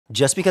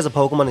Just because a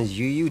Pokemon is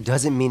UU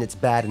doesn't mean it's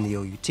bad in the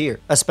OU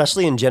tier,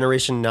 especially in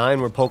Generation 9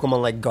 where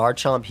Pokemon like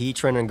Garchomp,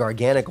 Heatran, and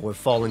Garganacl have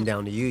fallen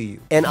down to UU.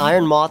 And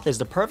Iron Moth is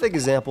the perfect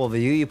example of a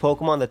UU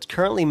Pokemon that's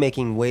currently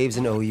making waves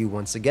in OU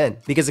once again,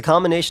 because a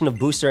combination of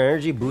Booster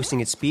Energy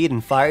boosting its speed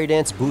and Fire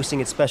Dance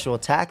boosting its special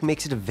attack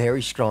makes it a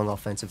very strong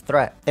offensive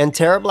threat. And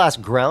Terra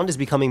Blast Ground is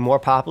becoming more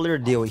popular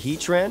to deal with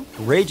Heatran,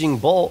 Raging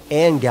Bolt,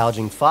 and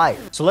Gouging Fire.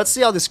 So let's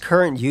see how this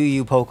current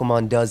UU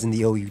Pokemon does in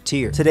the OU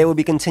tier. Today we'll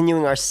be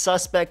continuing our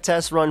suspect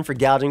test run for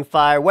Gouging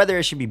Fire, whether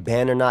it should be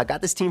banned or not.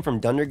 Got this team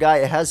from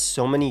Dunderguy. It has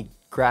so many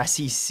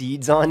grassy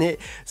seeds on it,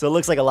 so it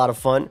looks like a lot of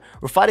fun.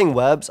 We're fighting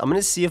webs. I'm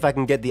gonna see if I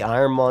can get the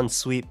Iron Moth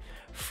sweep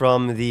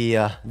from the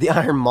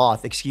Iron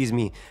Moth,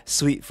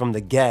 sweep from the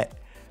get,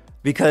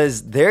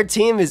 because their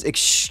team is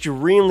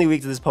extremely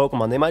weak to this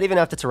Pokemon. They might even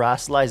have to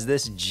terrestrialize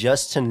this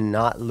just to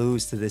not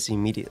lose to this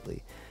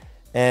immediately.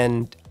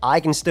 And I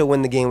can still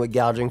win the game with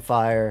Gouging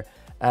Fire,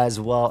 as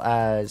well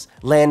as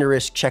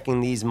Landorus checking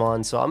these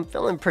mons, so I'm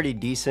feeling pretty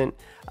decent,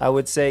 I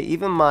would say.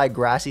 Even my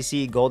Grassy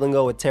Seed Golden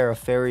Go with Terra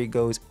Fairy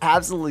goes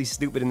absolutely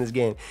stupid in this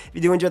game. If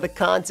you do enjoy the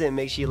content,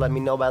 make sure you let me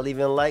know by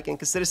leaving a like and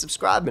consider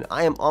subscribing.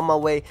 I am on my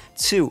way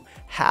to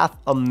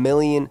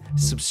 500,000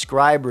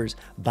 subscribers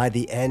by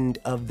the end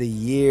of the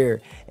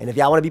year, and if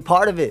y'all want to be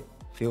part of it,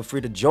 feel free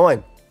to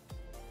join.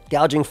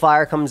 Gouging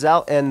Fire comes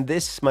out, and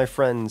this, my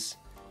friends,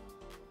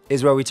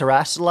 is where we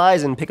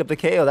terrestrialize and pick up the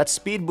KO. That's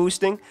speed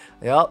boosting.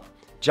 Yup.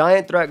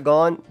 Giant threat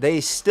gone. They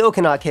still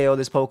cannot KO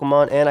this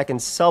Pokemon, and I can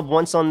sub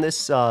once on this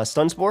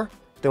Stun Spore.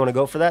 If they want to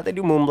go for that, they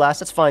do Moonblast.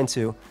 That's fine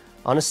too.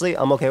 Honestly,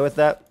 I'm okay with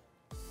that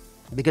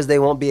because they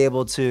won't be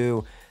able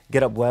to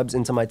get up webs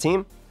into my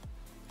team,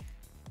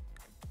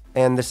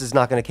 and this is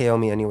not going to KO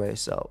me anyway.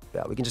 So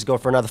yeah, we can just go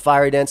for another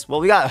Fiery Dance.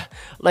 Well, we got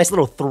a nice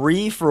little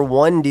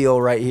 3-for-1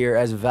 deal right here,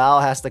 as Val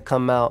has to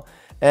come out,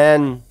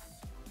 and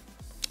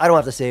I don't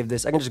have to save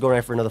this. I can just go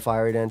right for another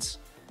Fiery Dance.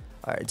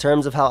 All right, in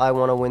terms of how I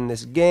want to win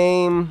this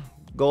game,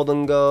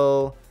 Golden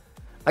Go.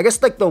 I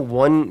guess like the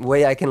one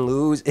way I can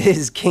lose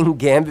is King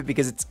Gambit,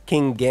 because it's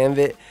King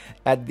Gambit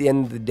at the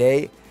end of the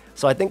day.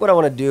 So I think what I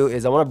want to do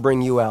is I want to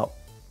bring you out.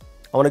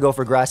 I want to go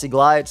for Grassy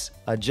Glides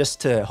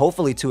just to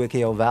hopefully 2-hit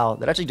KO Val.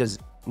 That actually does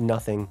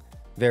nothing.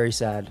 Very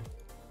sad.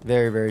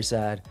 Very, very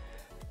sad.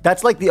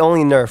 That's like the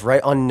only nerf,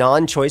 right? On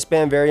non-choice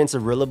band variants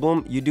of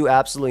Rillaboom, you do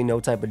absolutely no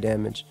type of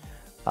damage.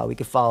 We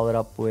could follow it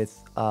up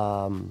with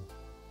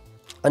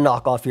a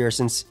knockoff here,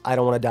 since I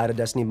don't want to die to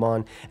Destiny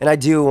Mon, and I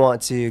do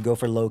want to go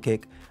for low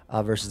kick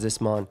versus this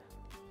Mon.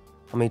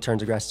 How many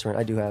turns of Grassy Terrain?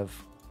 I do have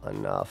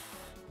enough.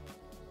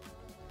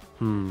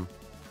 Yeah,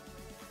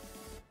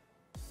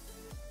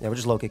 we'll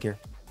just low kick here.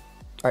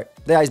 All right,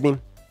 the Ice Beam,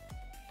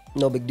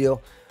 no big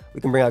deal. We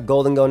can bring out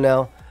Golden Go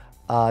now.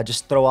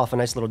 Just throw off a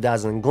nice little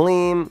Dazzling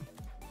Gleam,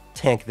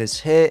 tank this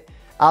hit.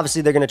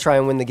 Obviously, they're gonna try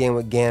and win the game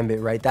with Gambit,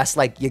 right? That's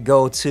like your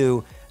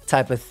go-to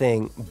type of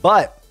thing,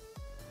 but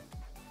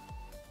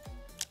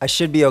I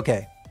should be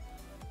okay.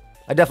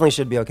 I definitely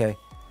should be okay.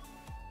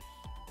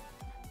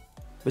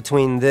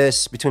 Between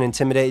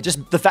Intimidate,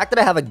 just the fact that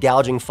I have a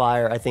Gouging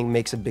Fire, I think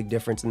makes a big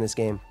difference in this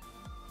game.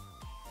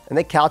 And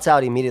they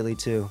kowtowed immediately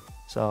too,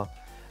 so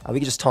we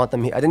can just taunt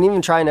them here. I didn't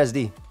even try an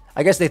SD.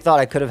 I guess they thought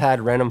I could have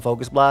had random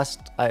Focus Blast,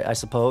 I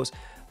suppose,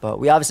 but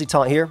we obviously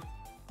taunt here.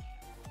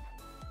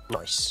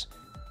 Nice.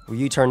 We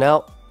U-turn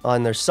out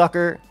on their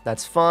Sucker.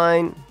 That's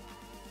fine.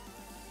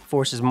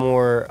 Forces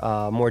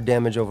more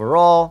damage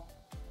overall.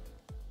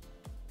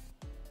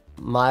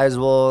 Might as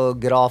well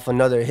get off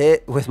another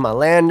hit with my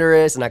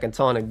Landorus, and I can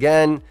taunt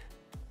again.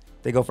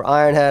 They go for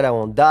Iron Head, I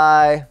won't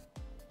die.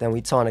 Then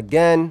we taunt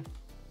again.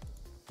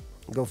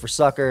 Go for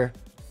Sucker.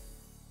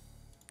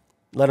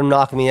 Let them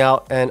knock me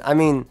out. And I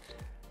mean,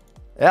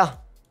 yeah,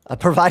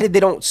 provided they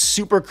don't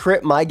super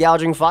crit my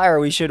Gouging Fire,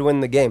 we should win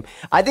the game.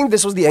 I think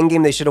this was the end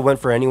game they should have went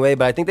for anyway,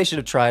 but I think they should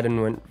have tried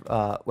and went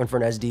for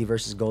an SD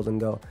versus Golden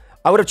Go.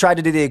 I would have tried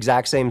to do the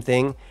exact same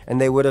thing, and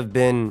they would have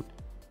been,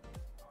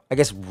 I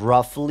guess,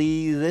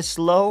 roughly this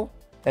low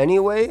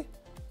anyway,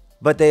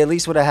 but they at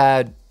least would have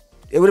had,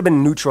 it would have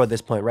been neutral at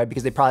this point, right?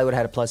 Because they probably would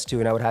have had a +2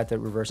 and I would have had to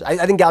reverse it.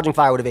 I think Gouging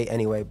Fire would have ate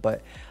anyway,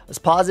 but let's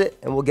pause it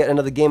and we'll get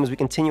another game as we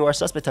continue our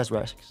suspect test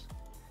rushes.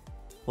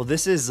 Well,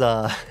 this is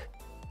not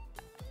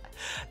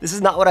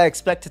what I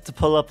expected to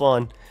pull up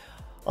on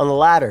the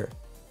ladder.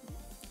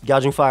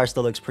 Gouging Fire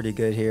still looks pretty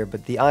good here,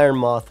 but the Iron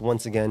Moth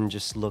once again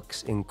just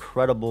looks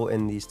incredible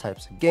in these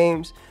types of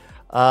games.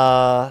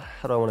 How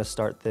do I want to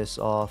start this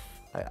off?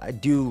 I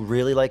do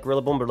really like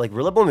Rillaboom, but like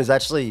Rillaboom is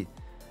actually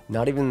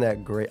not even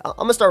that great. I'm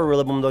gonna start with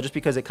Rillaboom though, just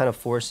because it kind of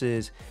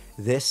forces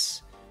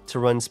this to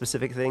run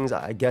specific things.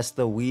 I guess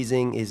the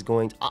Wheezing is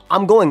going to,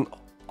 I'm going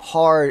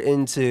hard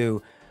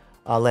into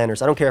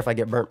Landorus. I don't care if I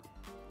get burnt.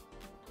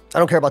 I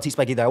don't care about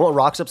T-Spike either. I want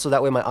Rocks up so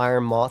that way my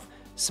Iron Moth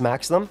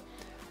smacks them.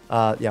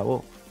 Yeah,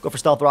 we'll go for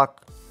Stealth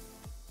Rock.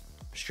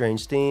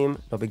 Strange Steam,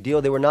 no big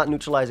deal. They were not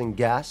neutralizing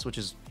gas, which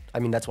is, I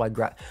mean, that's why,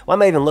 why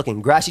am I even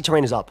looking? Grassy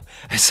Terrain is up.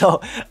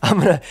 So I'm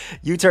going to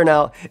U-turn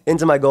out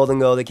into my Golden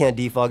Go. They can't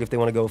defog if they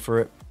want to go for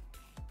it.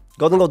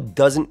 Golden Go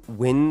doesn't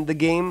win the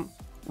game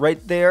right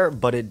there,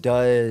 but it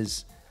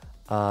does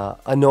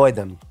annoy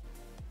them.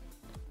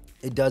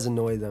 It does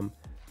annoy them.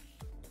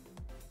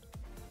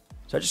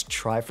 Should I just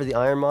try for the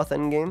Iron Moth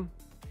endgame?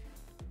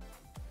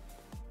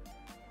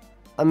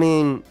 I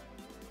mean,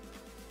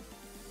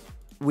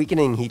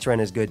 weakening Heatran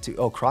is good too.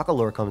 Oh,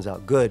 Crocalore comes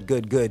out. Good,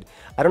 good, good.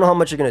 I don't know how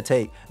much you're going to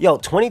take. Yo,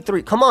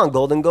 23. Come on,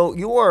 Golden Goat.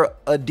 You are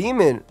a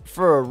demon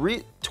for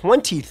a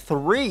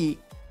 23?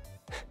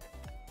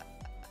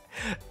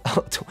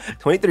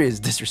 23 is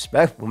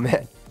disrespectful,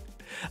 man.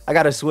 I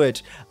got to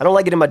switch. I don't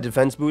like it in my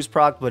defense boost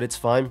proc, but it's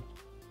fine.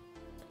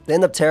 They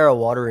end up Terra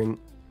Watering,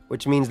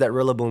 which means that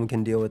Rillaboom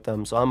can deal with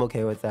them, so I'm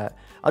okay with that.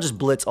 I'll just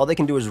Blitz. All they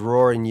can do is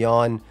Roar and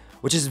Yawn,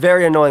 which is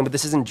very annoying, but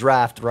this isn't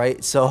Draft,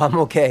 right? So I'm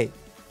okay.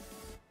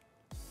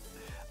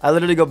 I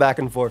literally go back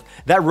and forth.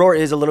 That Roar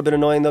is a little bit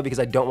annoying, though, because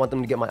I don't want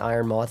them to get my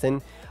Iron Moth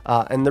in.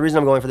 And the reason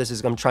I'm going for this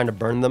is I'm trying to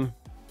burn them.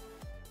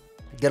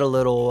 Get a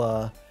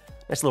little,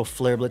 nice little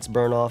Flare Blitz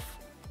burn off.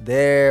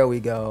 There we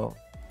go.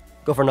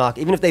 Go for knock.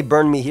 Even if they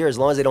burn me here, as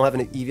long as they don't have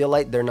an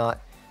Eviolite, they're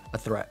not a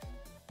threat.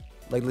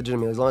 Like,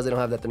 legitimately, as long as they don't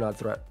have that, they're not a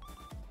threat.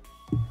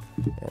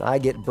 And I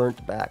get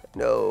burnt back.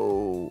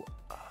 No.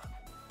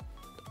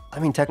 I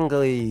mean,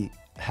 technically,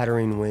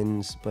 Hatterene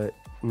wins, but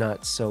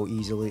not so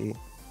easily.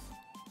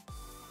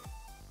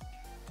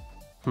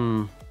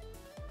 I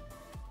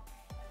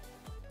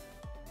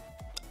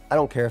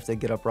don't care if they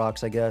get up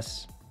rocks, I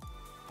guess.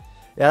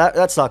 Yeah,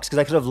 that sucks, because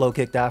I could have low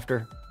kicked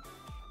after.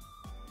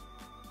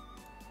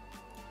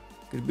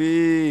 Could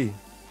be.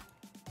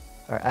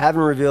 Alright, I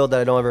haven't revealed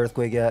that I don't have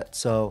Earthquake yet,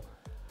 so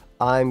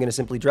I'm going to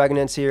simply Dragon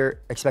Dance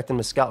here, expect them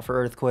to scout for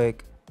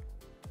Earthquake.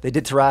 They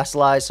did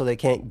Terrasilize, so they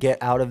can't get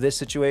out of this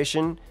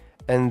situation.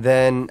 And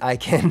then I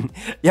can...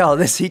 Yo,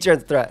 this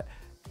Heatran's threat.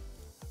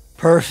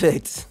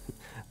 Perfect.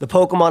 The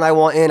Pokemon I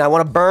want in. I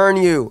want to burn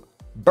you.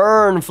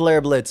 Burn,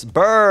 Flare Blitz.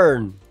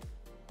 Burn.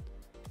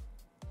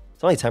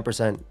 It's only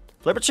 10%.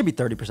 Flare Blitz should be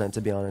 30%,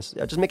 to be honest.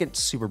 Yeah, just make it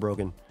super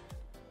broken.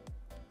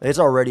 It's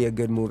already a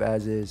good move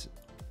as is.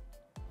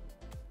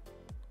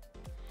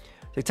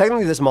 So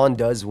technically, this Mon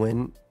does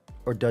win.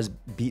 Or does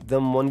beat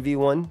them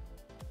 1v1.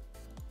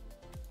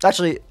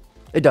 Actually,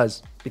 it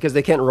does. Because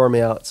they can't roar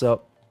me out.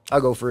 So, I'll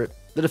go for it.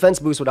 The defense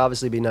boost would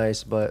obviously be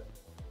nice, but...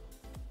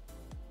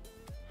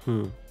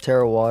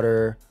 Terra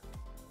Water...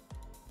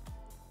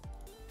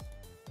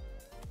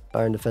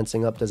 Iron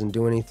Defensing up doesn't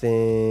do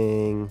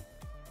anything.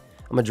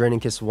 I'm going to Draining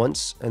Kiss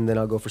once, and then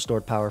I'll go for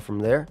Stored Power from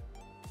there.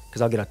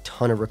 Because I'll get a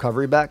ton of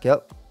recovery back,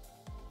 yep.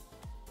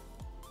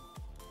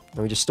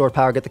 And we just Stored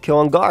Power, get the kill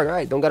on Garg.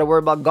 Alright, don't got to worry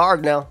about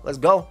Garg now. Let's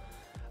go.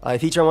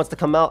 If Heatran wants to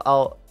come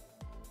out,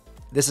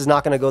 This is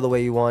not going to go the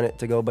way you want it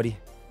to go, buddy.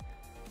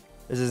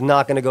 This is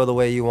not going to go the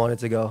way you want it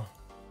to go.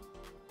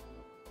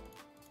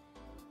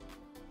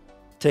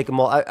 Take them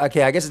all.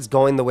 Okay, I guess it's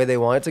going the way they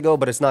want it to go,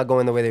 but it's not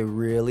going the way they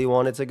really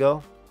want it to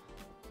go.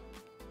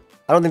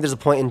 I don't think there's a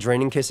point in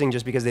Draining Kissing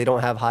just because they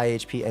don't have high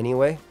HP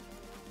anyway.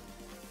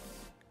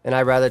 And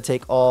I'd rather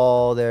take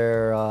all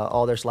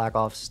their slack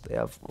offs. They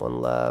have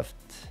 1 left.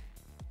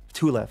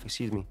 2 left,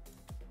 excuse me.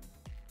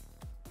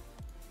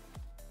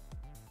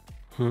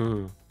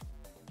 Okay.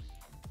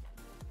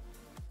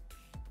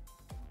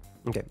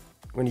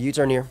 We're going to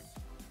U-turn here.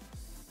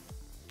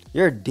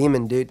 You're a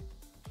demon, dude.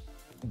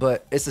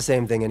 But it's the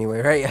same thing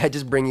anyway, right? I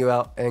just bring you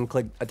out and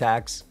click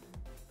attacks.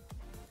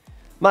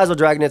 Might as well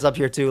Dragon Dance up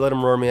here too. Let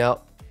him roar me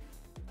out.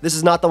 This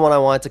is not the one I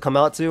wanted to come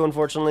out to,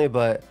 unfortunately,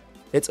 but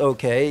it's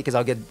okay because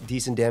I'll get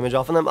decent damage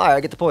off of them. Alright, I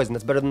get the poison.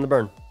 That's better than the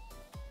burn.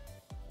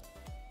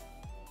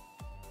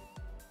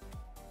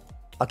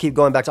 I'll keep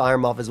going back to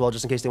Iron Moth as well,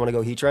 just in case they want to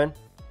go Heatran.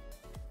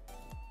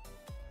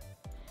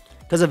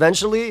 Because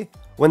eventually,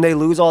 when they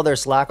lose all their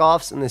slack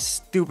offs and this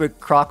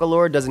stupid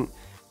Crocalore doesn't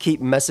keep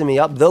messing me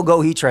up, they'll go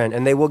Heatran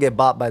and they will get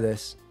bought by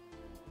this.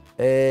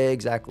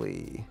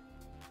 Exactly.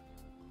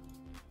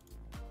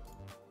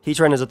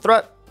 Heatran is a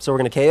threat, so we're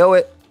going to KO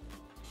it.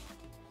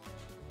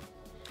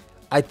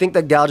 I think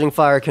that Gouging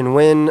Fire can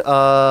win.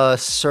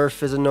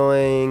 Surf is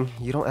annoying.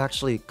 You don't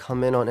actually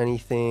come in on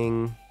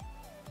anything.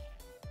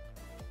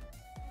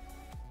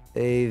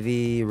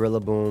 AV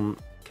Rillaboom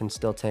can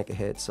still tank a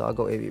hit, so I'll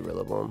go AV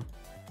Rillaboom.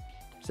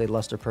 Say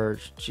Luster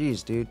Purge.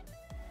 Jeez, dude.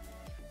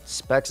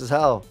 Specs as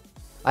hell.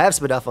 I have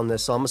Spadef on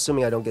this, so I'm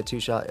assuming I don't get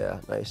 2-shot.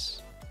 Yeah,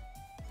 nice.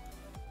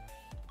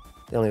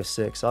 They only have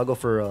 6, so I'll go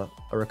for a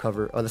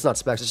recover. Oh, that's not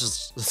Specs, it's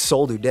just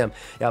Soul Dude, damn.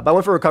 Yeah, but I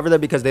went for recover there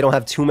because they don't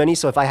have too many,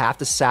 so if I have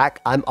to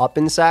sack, I'm up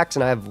in sacks,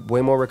 and I have way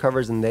more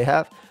recovers than they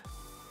have.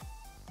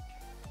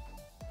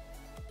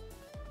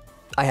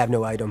 I have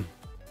no item.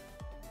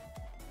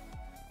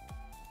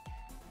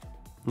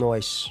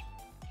 Nice.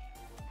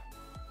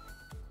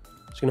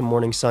 Just gonna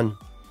Morning Sun.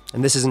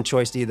 And this isn't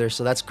choiced either,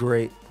 so that's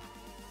great.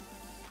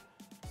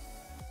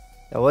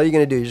 Now, what are you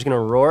gonna do? You're just gonna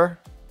roar?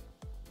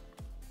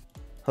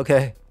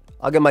 Okay.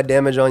 I'll get my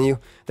damage on you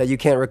that you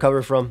can't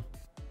recover from.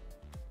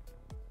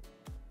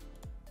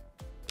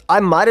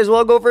 I might as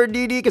well go for a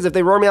DD because if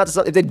they roar me out to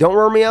something, if they don't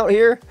roar me out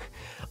here,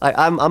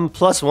 I'm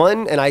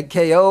 +1 and I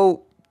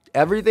KO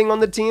everything on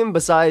the team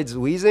besides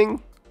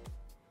Weezing,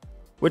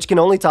 which can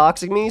only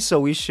toxic me, so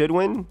we should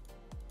win.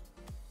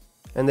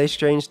 And they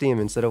changed theme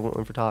instead of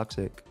went for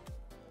Toxic.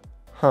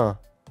 Huh.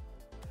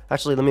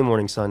 Actually, let me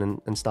Morning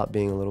Sun and stop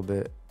being a little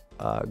bit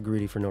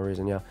greedy for no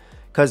reason, yeah.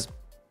 Because,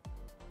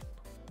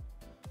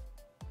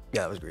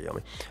 yeah, it was greedy on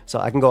me. So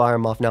I can go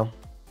Iron Moth now.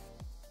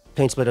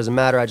 Paint Split doesn't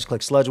matter. I just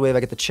click Sludge Wave. I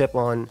get the chip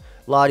on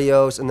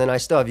Latios, and then I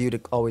still have you to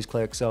always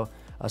click. So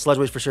Sludge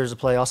Wave for sure is a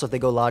play. Also, if they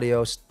go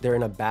Latios, they're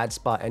in a bad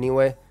spot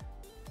anyway.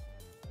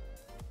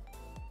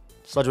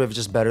 Sludge Wave is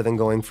just better than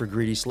going for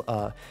greedy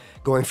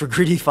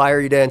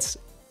Fiery Dance.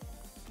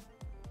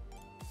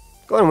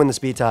 Go ahead and win the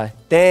speed tie.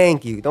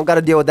 Thank you. Don't got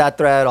to deal with that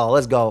threat at all.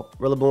 Let's go.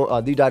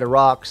 Rillaboom, do die to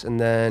rocks, and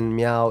then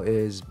Meow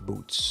is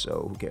boots,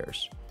 so who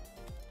cares?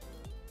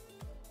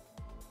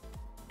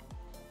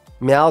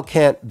 Meow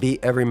can't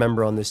beat every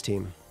member on this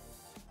team.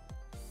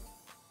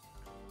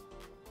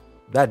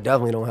 That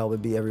definitely don't help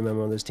it beat every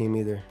member on this team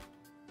either.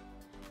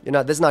 You're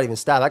not. This is not even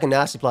stab. I can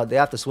nasty plot. They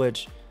have to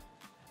switch.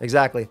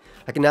 Exactly.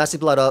 I can nasty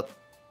plot up.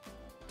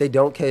 They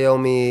don't KO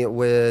me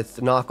with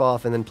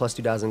knockoff, and then plus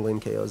 2,000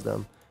 Gleam KOs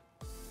them.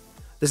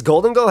 This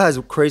Golden Go has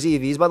crazy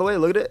EVs, by the way.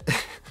 Look at it.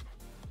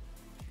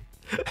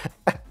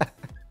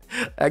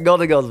 That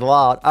Golden Go is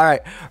wild. All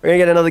right, we're gonna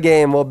get another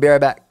game. We'll be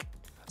right back.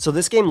 So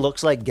this game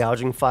looks like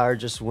Gouging Fire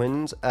just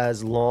wins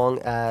as long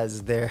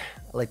as their,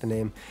 I like the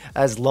name,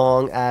 as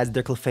long as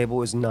their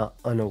Clefable is not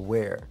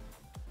unaware.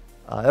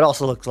 It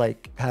also looks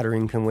like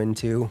Hatterene can win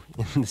too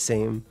in the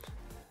same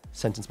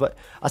sentence. But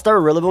I'll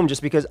start with Rillaboom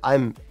just because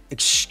I'm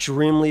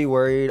extremely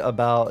worried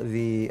about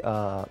the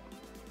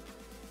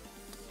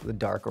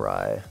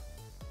Darkrai.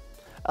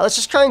 Let's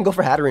just try and go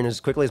for Hatterene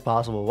as quickly as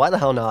possible. Why the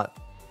hell not?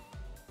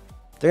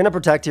 They're going to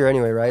protect here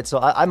anyway, right? So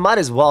I might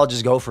as well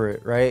just go for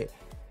it, right?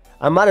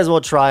 I might as well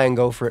try and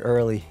go for it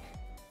early.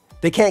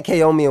 They can't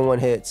KO me in one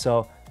hit,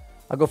 so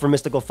I'll go for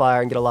Mystical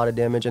Fire and get a lot of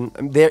damage.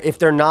 And if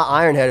they're not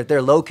Iron Head, if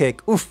they're low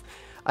kick, oof,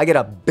 I get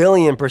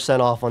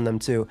 1,000,000,000% off on them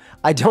too.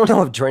 I don't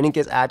know if Draining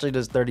Kiss actually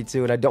does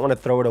 32, and I don't want to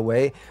throw it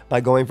away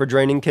by going for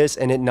Draining Kiss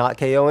and it not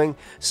KOing.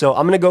 So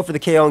I'm going to go for the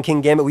KO and King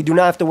Gambit. We do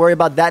not have to worry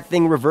about that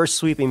thing reverse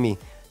sweeping me.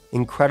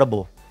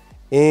 Incredible.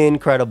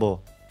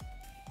 Incredible.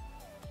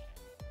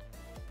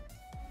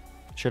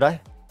 Should I?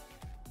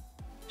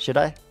 Should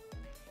I?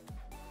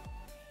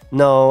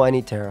 No, I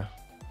need Terra.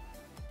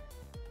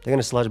 They're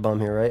gonna Sludge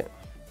Bomb here, right?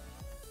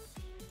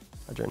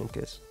 A Draining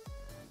Kiss.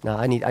 No,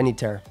 I need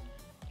Terra.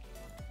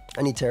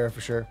 I need Terra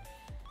for sure.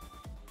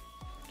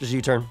 Just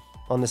U-turn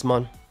on this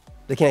Mon.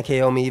 They can't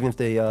KO me even if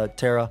they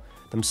Terra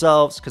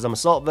themselves because I'm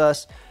Assault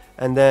Vest.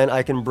 And then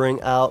I can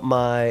bring out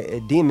my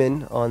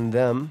Demon on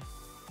them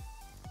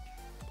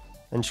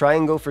and try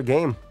and go for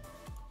game.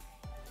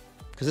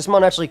 Because this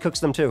Mon actually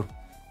cooks them too.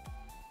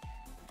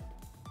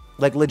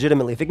 Like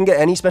legitimately. If it can get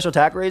any special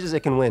attack raises,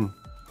 it can win.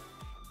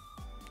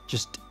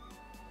 Just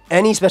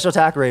any special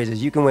attack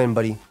raises, you can win,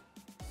 buddy.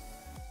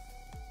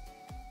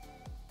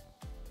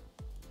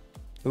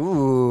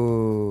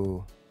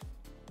 Ooh.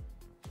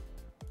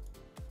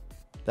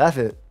 That's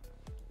it.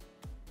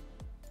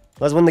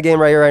 Let's win the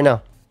game right here, right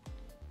now.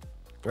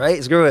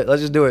 Right? Screw it.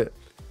 Let's just do it.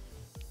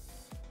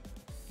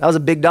 That was a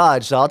big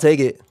dodge, so I'll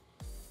take it.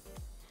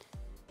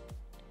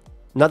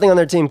 Nothing on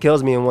their team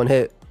kills me in one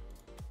hit.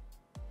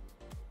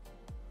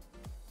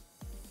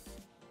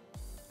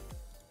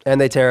 And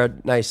they Terra.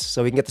 Nice.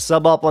 So we can get the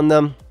sub up on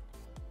them.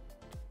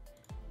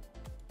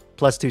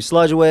 +2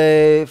 Sludge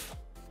Wave.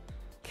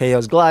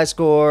 KO's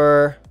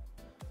Gliscor.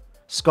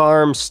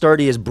 Scarm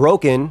Sturdy is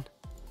broken.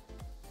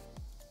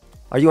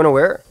 Are you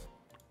unaware?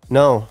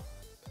 No.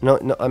 No.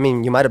 I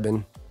mean, you might have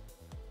been.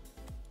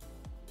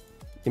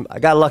 I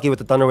got lucky with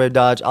the Thunder Wave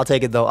dodge. I'll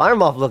take it though. Iron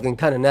Moth looking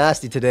kind of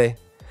nasty today.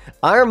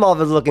 Iron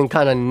Moth is looking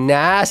kind of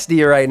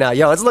nasty right now.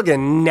 Yo, it's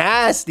looking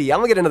nasty. I'm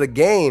going to get into the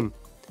game.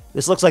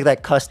 This looks like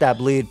that Cussed App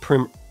lead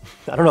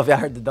I don't know if y'all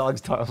heard the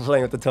dogs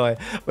playing with the toy,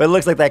 but it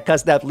looks like that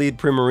Cussed App lead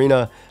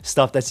Primarina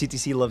stuff that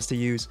CTC loves to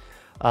use.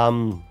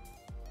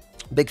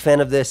 Big fan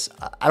of this.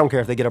 I don't care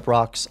if they get up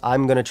rocks.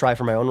 I'm going to try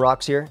for my own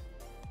rocks here.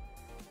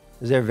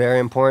 They're very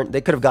important.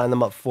 They could have gotten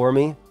them up for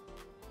me.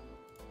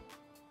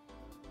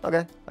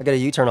 Okay, I get a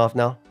U-turn off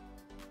now.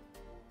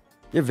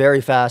 You're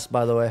very fast,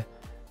 by the way.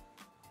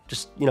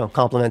 Just, you know,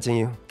 complimenting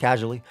you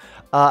casually.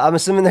 I'm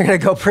assuming they're going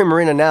to go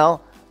Primarina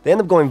now. They end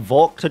up going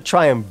Volk to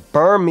try and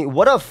burn me.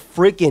 What a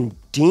freaking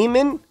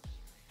demon.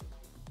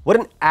 What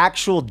an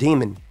actual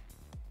demon.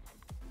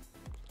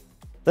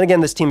 Then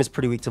again, this team is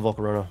pretty weak to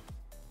Volcarona.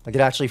 Like,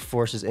 it actually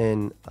forces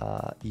in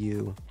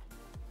you.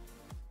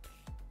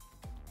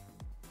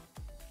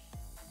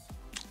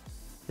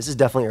 This is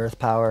definitely Earth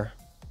Power.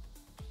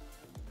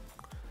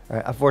 All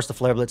right, I forced the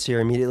Flare Blitz here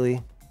immediately.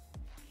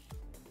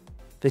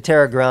 If they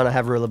Terra ground, I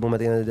have Rillaboom at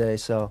the end of the day,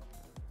 so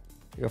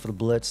go for the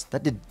Blitz.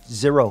 That did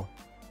 0.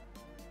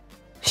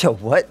 Yo,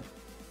 what?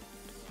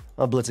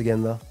 I'll Blitz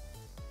again, though.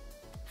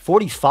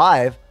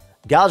 45?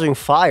 Gouging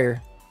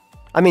Fire.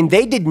 I mean,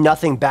 they did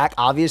nothing back,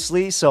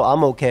 obviously, so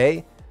I'm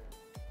okay.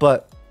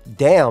 But,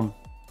 damn.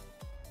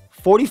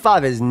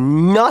 45 is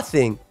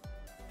nothing.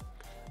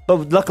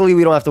 But luckily,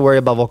 we don't have to worry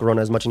about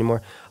Volcarona as much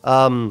anymore.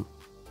 I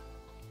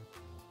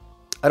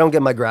don't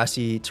get my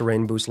Grassy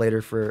Terrain boost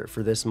later for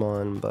this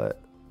Mon, but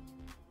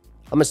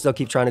I'm gonna still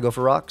keep trying to go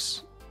for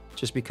rocks,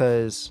 just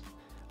because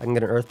I can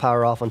get an earth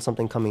power off on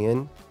something coming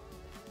in.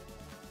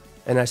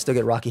 And I still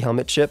get Rocky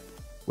Helmet chip,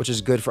 which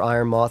is good for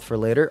Iron Moth for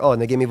later. Oh,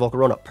 and they gave me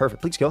Volcarona.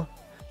 Perfect. Please kill.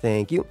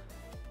 Thank you.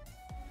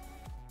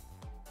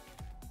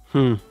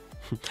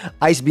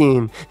 Ice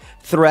Beam.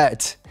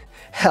 Threat.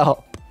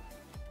 Help.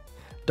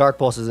 Dark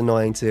Pulse is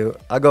annoying too.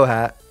 I'll go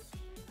Hat.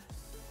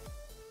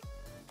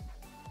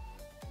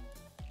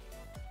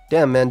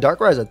 Damn, man.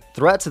 Darkrai is a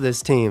threat to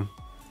this team.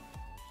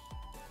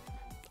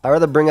 I'd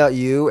rather bring out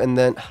you and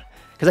then...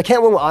 Because I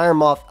can't win with Iron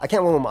Moth. I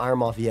can't win with Iron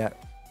Moth yet.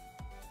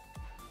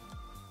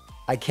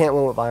 I can't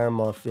win with Iron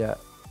Moth yet.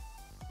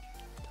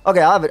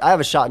 Okay, I have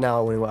a shot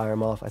now at winning with Iron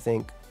Moth, I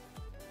think.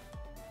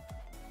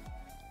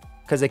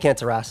 Because they can't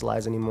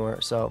terrasilize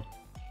anymore, so...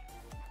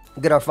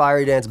 Get our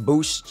Fiery Dance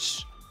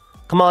boosts.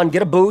 Come on,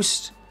 get a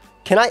boost.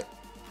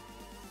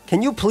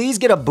 Can you please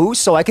get a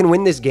boost so I can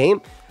win this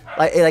game?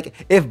 Like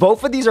if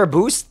both of these are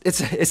boosts,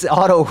 it's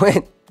auto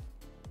win.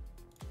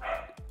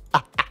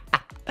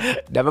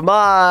 Never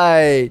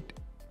mind.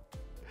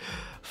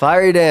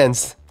 Fiery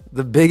Dance,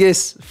 the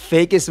biggest,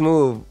 fakest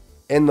move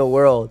in the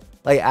world.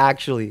 Like,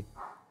 actually.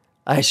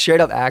 I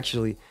straight up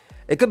actually.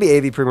 It could be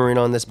AV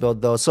Primarina on this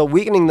build, though. So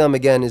weakening them,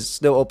 again, is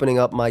still opening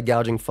up my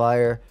Gouging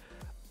Fire.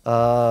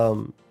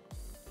 I'm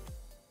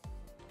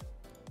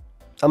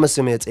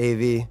assuming it's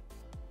AV.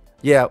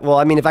 Yeah, well,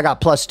 I mean, if I got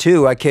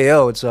 +2, I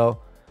KO'd, so...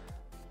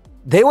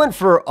 They went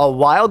for a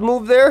wild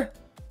move there?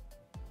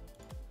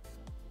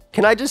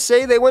 Can I just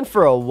say they went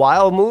for a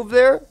wild move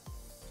there?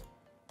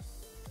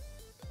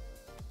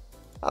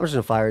 I'm just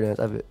gonna Fire Dance.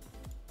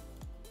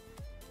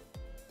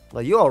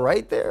 Like, you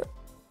alright there?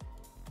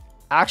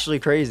 Actually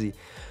crazy.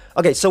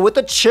 Okay, so with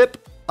the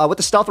chip, with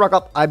the Stealth Rock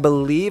up, I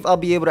believe I'll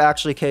be able to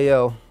actually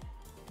KO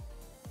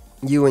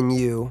you and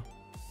you.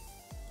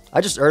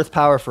 I just Earth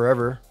Power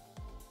forever.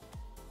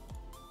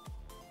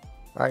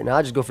 Alright, now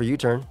I just go for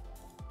U-turn.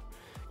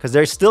 Because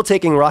they're still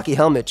taking Rocky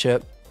Helmet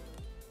chip.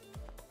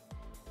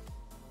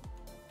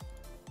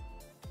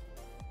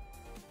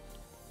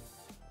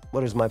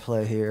 What is my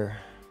play here?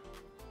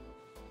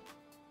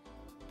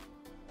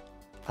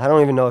 I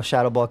don't even know if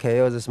Shadow Ball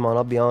KOs this mon,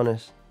 I'll be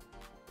honest.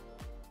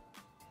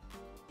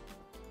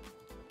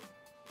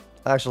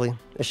 Actually,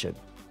 it should.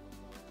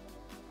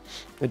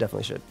 It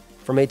definitely should.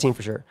 From 18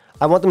 for sure.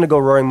 I want them to go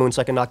Roaring Moon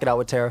so I can knock it out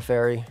with Terra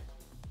Fairy.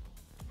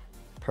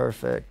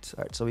 Perfect.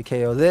 Alright, so we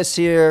KO this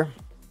here.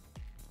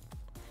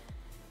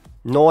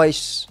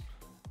 Nice.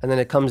 And then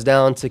it comes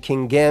down to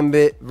King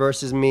Gambit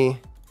versus me.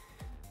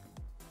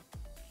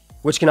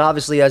 Which can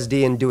obviously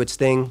SD and do its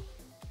thing.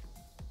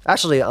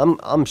 Actually,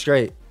 I'm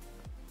straight.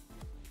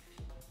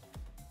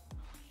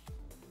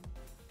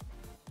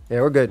 Yeah,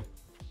 we're good.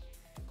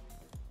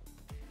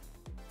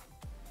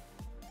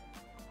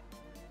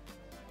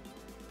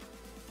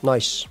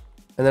 Nice.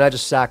 And then I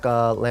just sack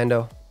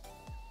Lando.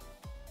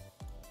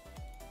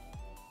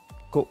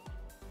 Cool.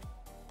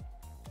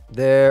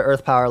 There,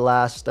 Earth Power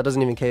last. That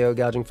doesn't even KO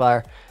Gouging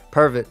Fire.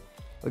 Perfect.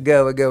 We're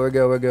good, we're good, we're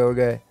good, we're good, we're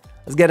good.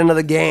 Let's get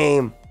another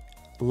game.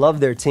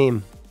 Love their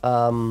team.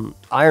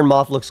 Iron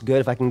Moth looks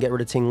good if I can get rid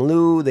of Ting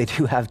Lu. They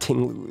do have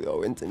Ting Lu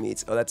though into me,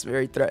 so that's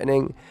very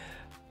threatening.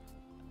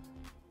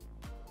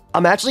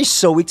 I'm actually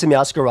so weak to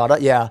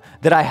Meowscarada, yeah,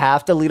 that I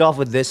have to lead off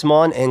with this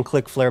mon and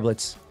click Flare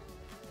Blitz.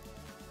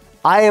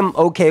 I am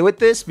okay with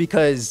this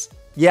because,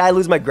 yeah, I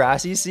lose my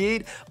Grassy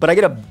Seed, but I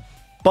get a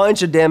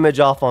bunch of damage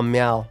off on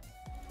Meow. All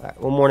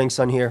right, one Morning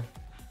Sun here.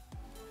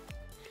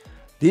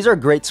 These are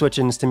great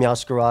switch-ins to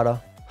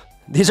Meowscarada.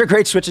 These are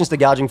great switch-ins to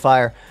Gouging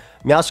Fire.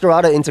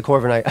 Meowscarada into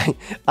Corviknight.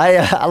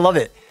 I love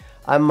it.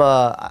 I'm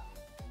a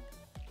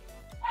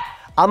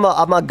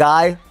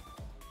guy.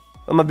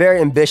 I'm a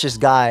very ambitious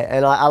guy,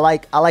 and I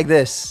like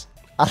this.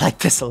 I like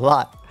this a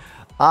lot.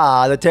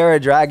 Ah, the Terra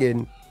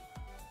Dragon.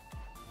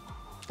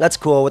 That's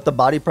cool with the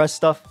body press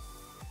stuff.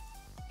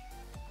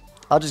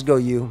 I'll just go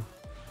U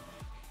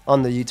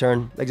on the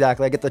U-turn.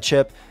 Exactly. I get the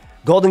chip.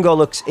 Golden Go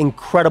looks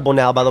incredible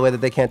now, by the way, that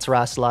they can't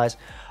terrasilize.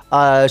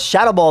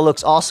 Shadow Ball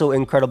looks also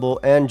incredible,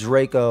 and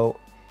Draco.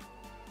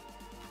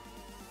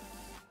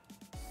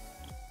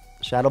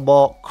 Shadow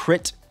Ball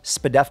crit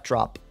Spadef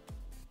drop.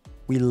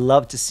 We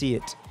love to see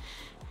it.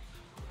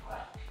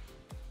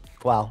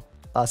 Wow.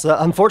 So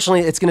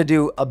unfortunately, it's going to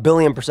do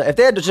 1,000,000,000%. If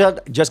they had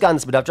just gotten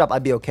the Spadef drop,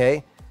 I'd be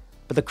okay.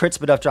 But the crit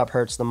Spadef drop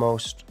hurts the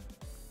most.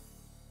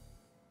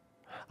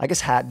 I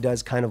guess Hat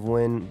does kind of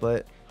win,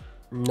 but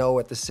no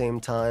at the same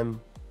time.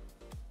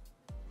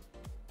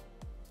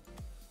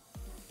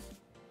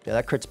 Yeah,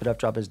 that crit Spadef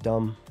drop is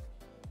dumb.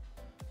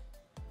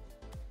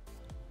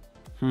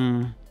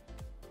 I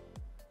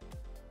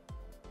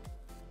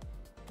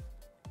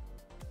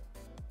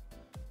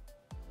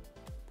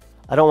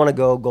don't want to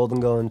go Golden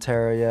Go and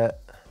Terra yet.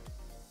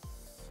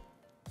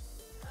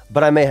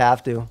 But I may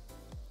have to.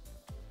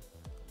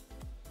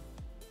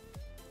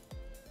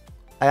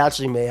 I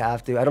actually may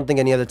have to. I don't think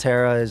any other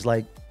Terra is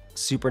like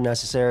super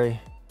necessary.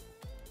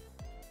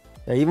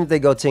 Yeah, even if they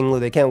go Ting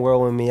Lu, they can't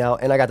Whirlwind me out.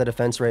 And I got the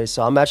defense raise,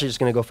 so I'm actually just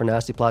going to go for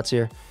Nasty Plots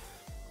here.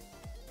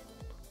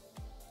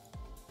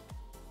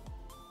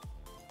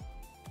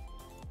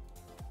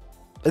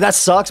 That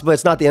sucks, but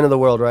it's not the end of the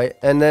world, right?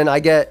 And then I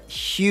get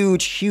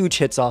huge, huge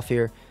hits off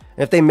here.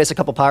 And if they miss a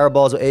couple Pyro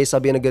Balls with Ace,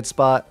 I'll be in a good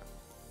spot.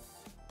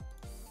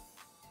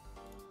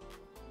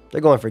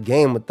 They're going for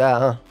game with that,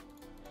 huh?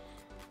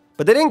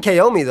 But they didn't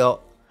KO me,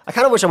 though. I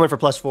kind of wish I went for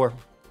 +4.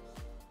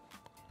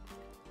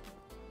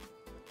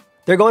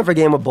 They're going for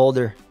game with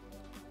Boulder.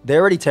 They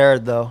already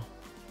teared, though.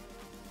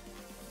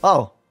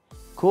 Oh,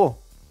 cool.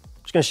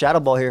 Just going to Shadow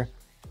Ball here.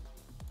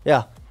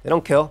 Yeah, they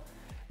don't kill.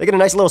 They get a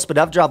nice little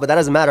Spadef drop, but that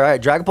doesn't matter. All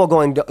right, Dragon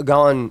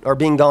Pole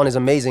being gone is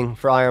amazing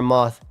for Iron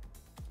Moth.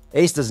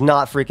 Ace does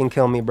not freaking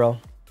kill me, bro.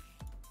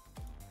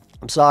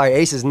 I'm sorry,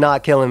 Ace is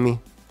not killing me.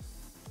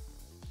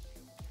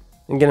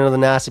 And get another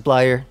Nasty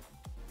Ply here.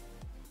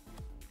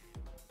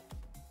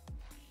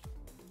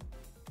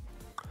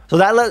 So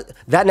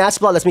that Nasty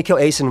Ply lets me kill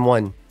Ace in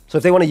 1. So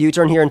if they want to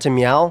U-turn here into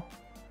Meow,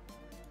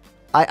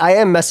 I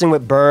am messing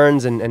with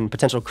burns and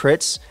potential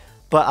crits,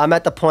 but I'm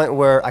at the point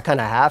where I kind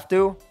of have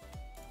to.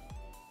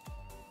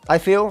 I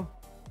feel.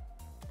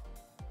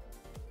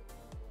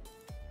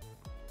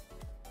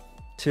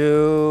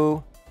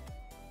 2.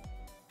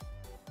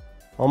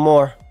 One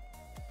more.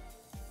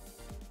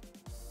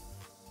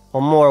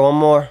 One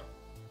more.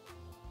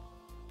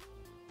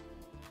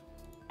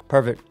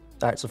 Perfect.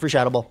 All right, so free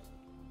Shadow Ball.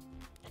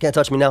 Can't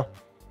touch me now.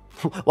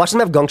 Watch them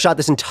have Gunk Shot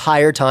this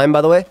entire time,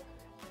 by the way.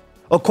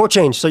 Oh, core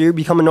change, so you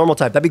become a normal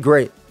type. That'd be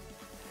great.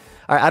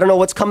 All right, I don't know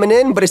what's coming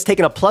in, but it's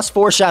taking a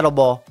 +4 Shadow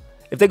Ball.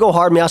 If they go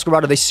hard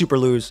Meowscarada, they super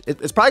lose.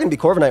 It's probably going to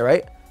be Corviknight,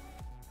 right?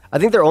 I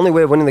think their only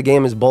way of winning the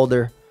game is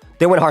Boulder.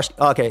 They went harsh.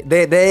 Okay,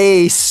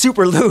 they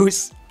super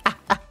lose.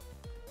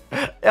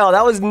 Yo,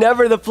 that was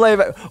never the play.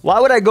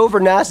 Why would I go for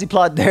Nasty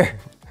Plot there?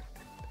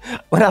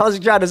 When I was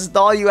trying to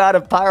stall you out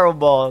of Pyro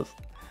Balls.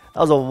 That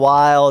was a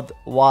wild,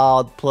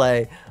 wild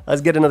play.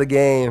 Let's get another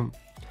game.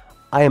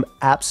 I am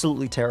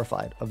absolutely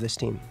terrified of this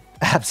team.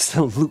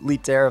 Absolutely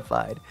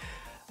terrified.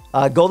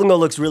 Golden Go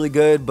looks really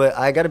good, but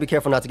I got to be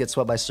careful not to get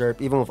swept by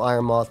Serp, even with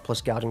Iron Moth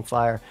plus Gouging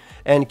Fire.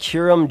 And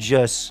Kyurem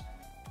just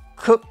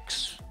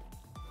cooks.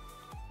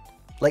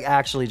 Like,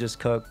 actually just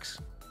cooks.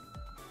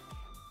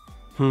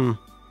 I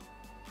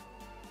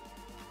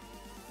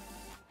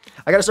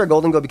got to start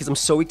Golden Go because I'm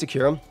so weak to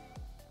Kyurem.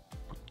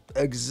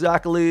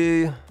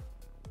 Exactly.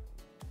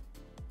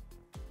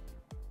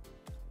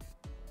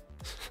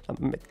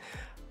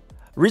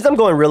 Reason I'm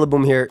going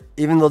Rillaboom here,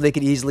 even though they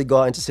could easily go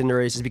out into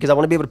Cinderace, is because I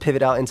want to be able to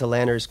pivot out into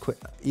Landers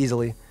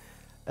easily.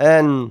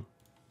 And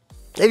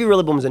maybe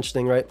Rillaboom is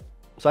interesting, right?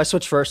 So I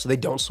switch first, so they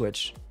don't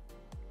switch.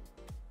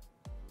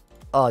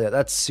 Oh, yeah,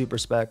 that's super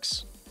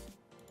specs.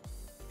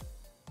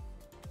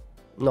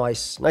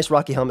 Nice. Nice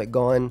Rocky Helmet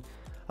going.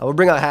 We'll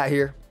bring out Hat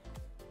here.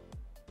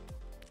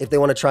 If they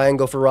want to try and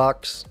go for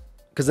rocks.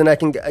 Because then I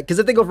can... Because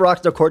if they go for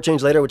rocks, they'll court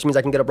change later, which means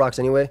I can get up rocks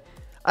anyway.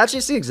 I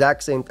actually see the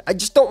exact same. I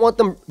just don't want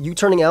them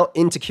U-turning out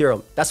into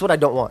Kyurem. That's what I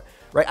don't want,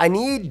 right? I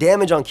need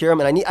damage on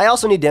Kyurem, and I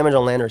also need damage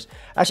on Landers.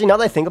 Actually, now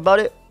that I think about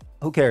it,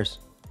 who cares?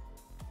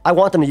 I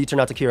want them to U-turn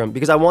out to Kyurem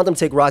because I want them to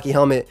take Rocky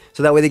Helmet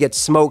so that way they get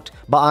smoked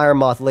by Iron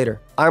Moth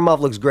later. Iron Moth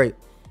looks great,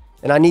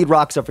 and I need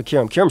rocks up for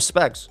Kyurem. Kyurem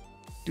specs.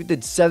 Dude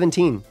did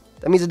 17.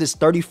 That means it does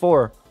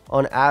 34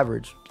 on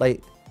average.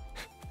 Like,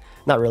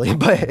 not really,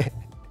 but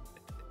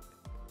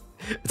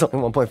it's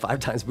only 1.5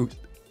 times boost.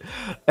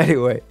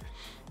 Anyway.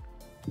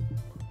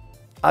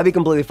 I'd be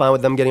completely fine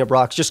with them getting up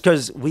rocks just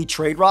because we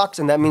trade rocks,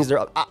 and that means they're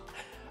up.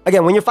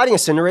 Again, when you're fighting a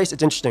Cinderace,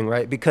 it's interesting,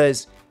 right?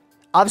 Because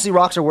obviously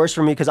rocks are worse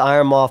for me because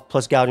Iron Moth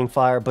plus Gouging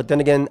Fire, but then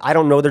again, I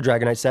don't know their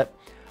Dragonite set.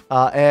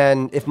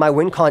 And if my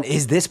win con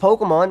is this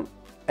Pokemon,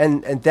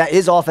 and that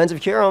is offensive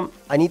Kyurem,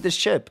 I need this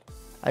chip.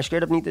 I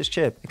straight up need this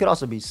chip. It could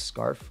also be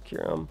Scarf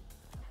Kyurem.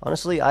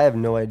 Honestly, I have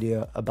no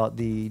idea about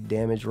the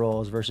damage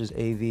rolls versus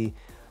AV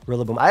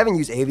Rillaboom. I haven't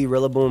used AV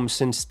Rillaboom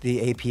since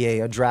the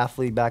APA, a draft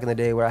league back in the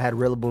day where I had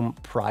Rillaboom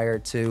prior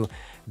to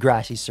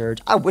Grassy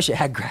Surge. I wish it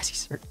had Grassy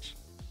Surge.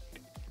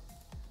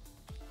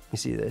 You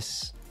see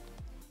this.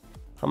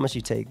 How much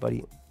you take,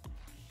 buddy?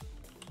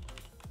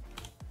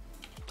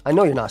 I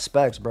know you're not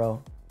specs,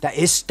 bro.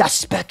 That's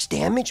specs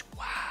damage?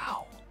 Wow.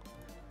 All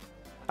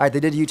right,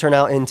 they did U-turn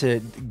out into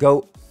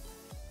Goat.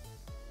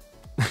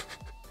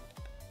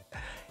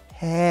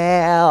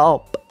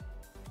 Help.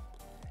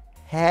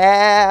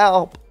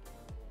 Help.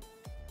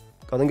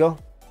 Golden Go?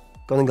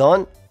 Golden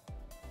Gone?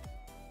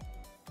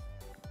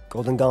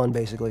 Golden Gone,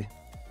 basically.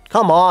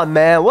 Come on,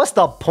 man. What's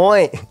the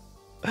point?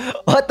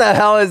 What the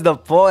hell is the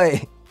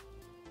point?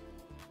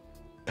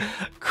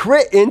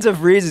 Crit into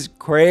freeze is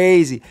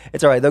crazy.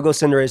 It's alright. They'll go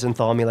Cinderace and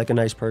thaw me like a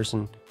nice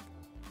person.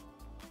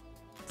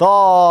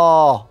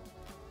 Thaw!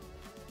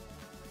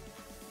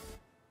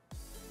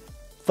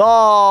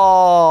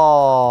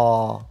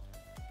 Thaw!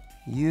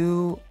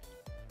 You...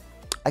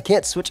 I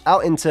can't switch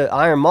out into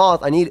Iron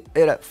Moth. I need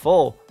it at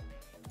full.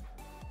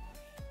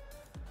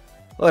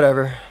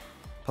 Whatever.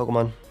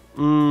 Pokemon.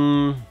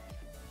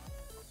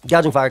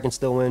 Gouging Fire can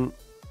still win.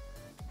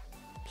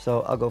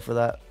 So I'll go for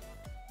that.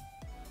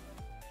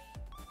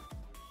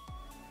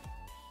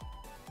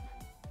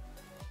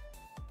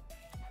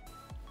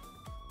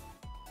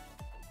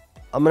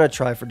 I'm going to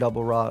try for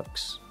double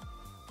rocks.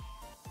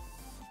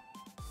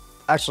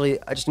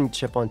 Actually, I just need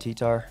chip on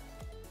T-Tar.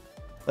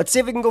 Let's see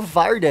if we can go for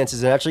fire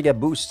dances and actually get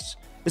boosts.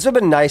 This would have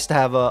been nice to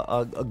have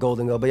a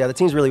golden go, but yeah, the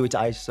team's really weak to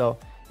ice, so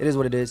it is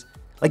what it is.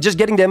 Like, just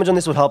getting damage on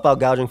this would help out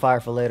gouging fire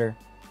for later,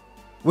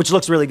 which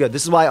looks really good.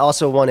 This is why I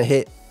also want to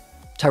hit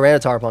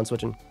Tyranitar upon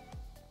switching.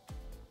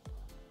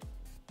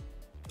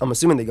 I'm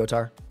assuming they go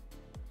Tar.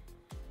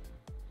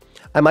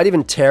 I might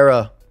even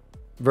Terra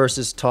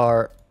versus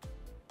Tar.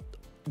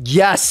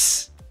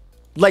 Yes!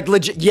 Like,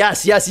 legit.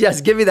 Yes, yes,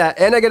 yes. Give me that.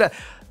 And I get a...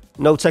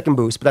 No second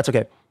boost, but that's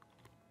okay.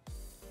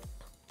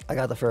 I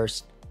got the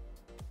first.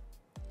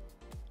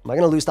 Am I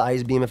going to lose the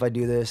Ice Beam if I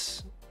do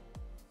this?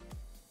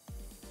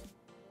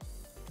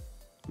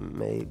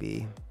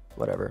 Maybe.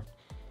 Whatever.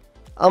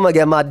 I'm going to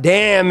get my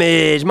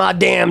damage. My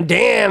damn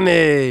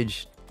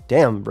damage.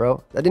 Damn,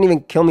 bro. That didn't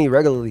even kill me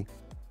regularly.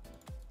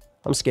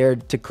 I'm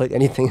scared to click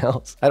anything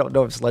else. I don't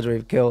know if Sludge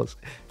Wave kills.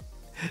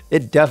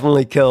 It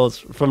definitely kills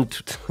from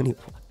 21.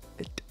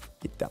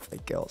 It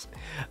definitely kills.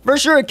 For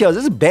sure it kills.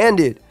 This is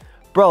Bandit.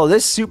 Bro,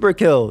 this super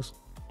kills.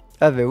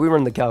 Evan, we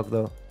run the calc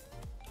though.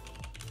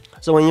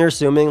 So when you're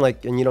assuming,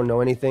 like, and you don't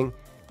know anything,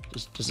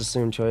 just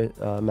assume choice,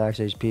 max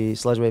HP,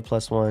 Sludge Wave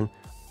 +1.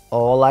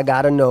 All I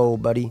gotta know,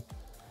 buddy.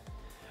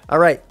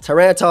 Alright,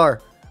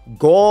 Tyranitar.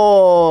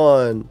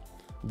 Gone.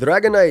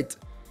 Dragonite.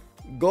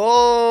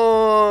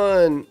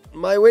 Gone.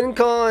 My win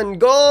con.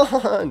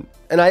 Gone.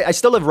 And I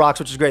still have rocks,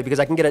 which is great because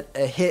I can get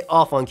a hit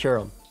off on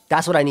Kyurem.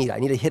 That's what I need. I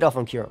need a hit off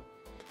on Kyurem.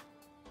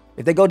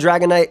 If they go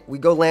Dragonite, we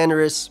go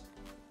Landorus.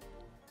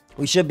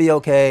 We should be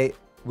okay.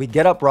 We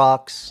get up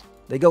rocks.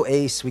 They go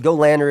Ace. We go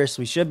Landorus.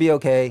 We should be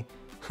okay.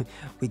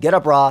 We get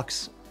up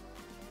rocks.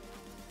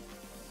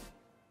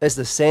 It's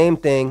the same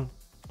thing.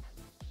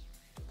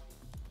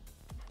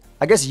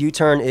 I guess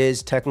U-turn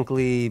is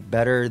technically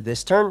better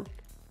this turn.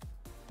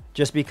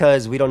 Just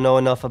because we don't know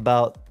enough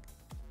about...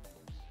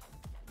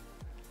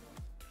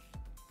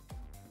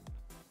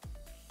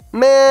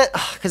 Man,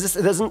 because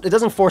it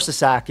doesn't force a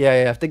sack.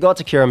 Yeah. If they go out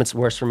to Kyurem, it's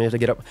worse for me if they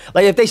get up.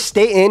 Like, if they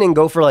stay in and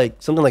go for, like,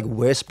 something like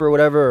Wisp or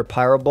whatever, or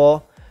Pyro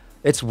Ball,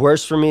 it's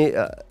worse for me.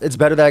 It's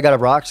better that I got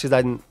up rocks, because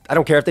I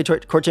don't care if they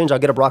court change, I'll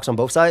get up rocks on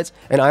both sides,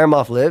 and Iron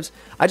Moth lives.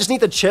 I just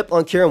need the chip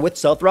on Kyurem with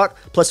Stealth Rock,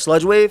 plus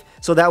Sludge Wave,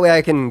 so that way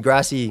I can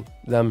Grassy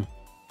them.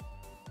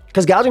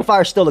 Because Gouging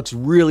Fire still looks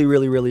really,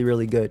 really, really,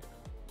 really good.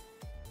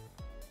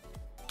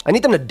 I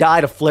need them to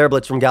die to Flare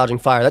Blitz from Gouging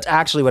Fire. That's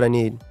actually what I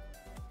need.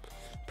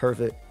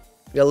 Perfect.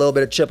 Get a little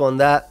bit of chip on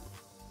that.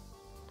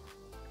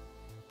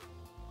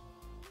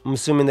 I'm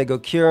assuming they go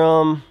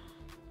Kyurem.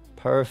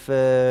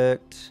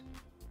 Perfect.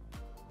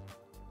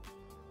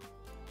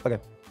 Okay.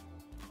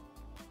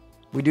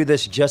 We do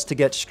this just to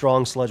get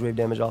strong Sludge Wave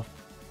damage off.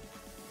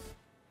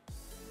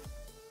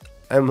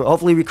 And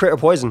hopefully we crit or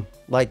poison,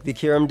 like the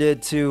Kyurem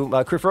did to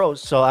Crit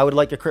Froze. So I would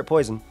like a crit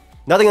poison.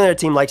 Nothing on their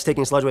team likes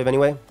taking Sludge Wave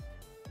anyway.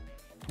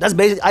 That's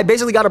basic. I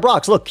basically got a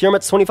Brox. Look, Kyurem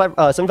at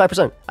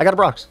 75%. I got a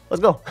Brox.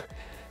 Let's go.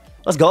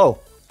 Let's go.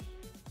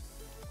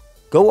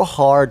 Go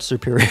hard,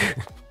 Superior.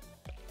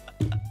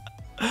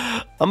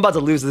 I'm about to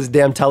lose this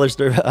damn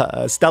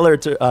Stellar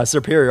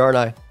Superior, aren't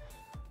I?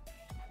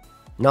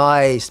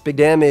 Nice. Big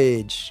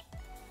damage.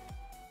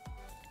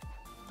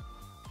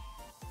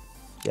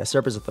 Yeah,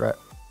 Serp is a threat.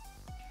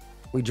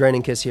 We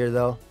Draining Kiss here,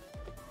 though.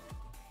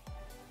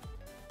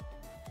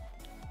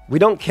 We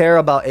don't care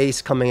about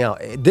Ace coming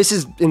out. This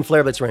is in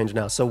Flare Blitz range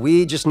now, so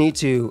we just need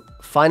to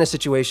find a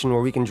situation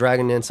where we can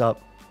Dragon Dance up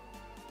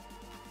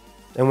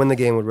and win the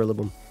game with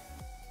Rillaboom.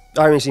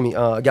 I mean, see me,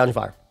 Gouging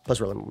Fire plus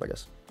Rillaboom, I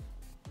guess.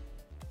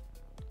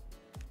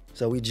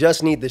 So we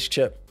just need this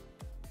chip.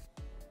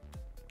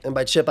 And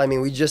by chip, I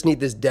mean we just need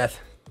this death.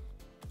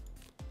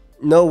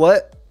 Know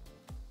what?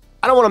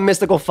 I don't want to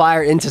Mystical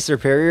Fire into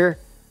Superior.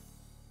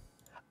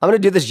 I'm going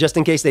to do this just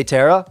in case they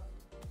Terra.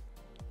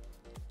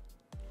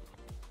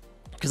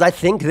 Because I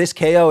think this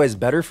KO is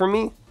better for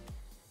me.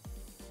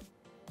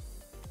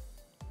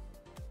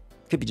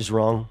 Could be just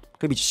wrong.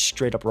 Could be just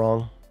straight up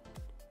wrong.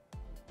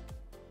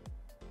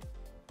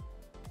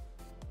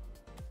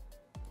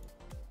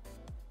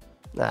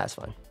 Nah, that's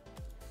fine.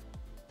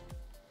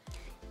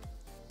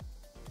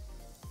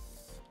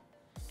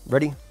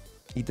 Ready?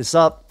 Eat this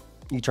up.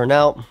 You turn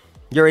out.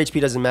 Your HP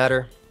doesn't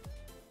matter.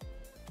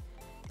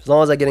 As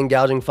long as I get in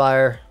Gouging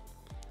Fire.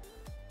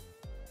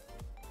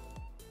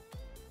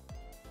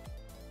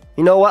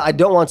 You know what? I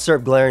don't want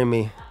Serp glaring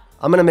me.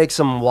 I'm going to make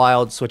some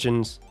wild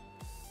switch-ins.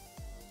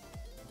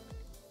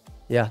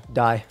 Yeah,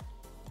 die.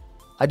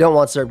 I don't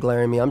want Serp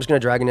glaring me. I'm just going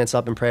to Dragon Dance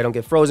up and pray I don't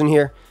get frozen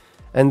here.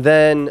 And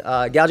then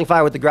Gouging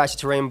Fire with the Grassy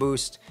Terrain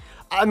boost.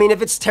 I mean,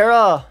 if it's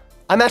Terra,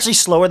 I'm actually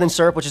slower than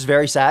Serp, which is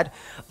very sad.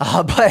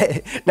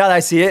 But now that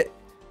I see it.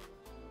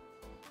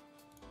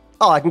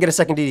 Oh, I can get a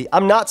second DD.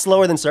 I'm not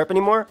slower than Serp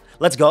anymore.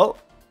 Let's go.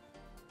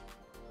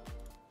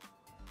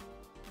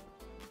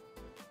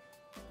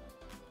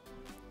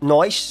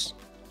 Nice.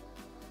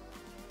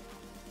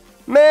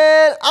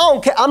 Man, I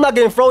don't care. I'm not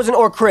getting frozen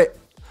or crit.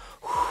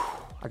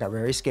 I got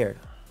very scared.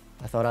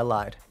 I thought I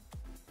lied.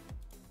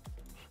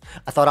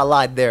 I thought I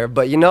lied there,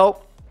 but you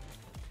know,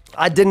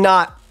 I did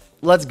not.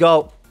 Let's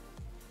go.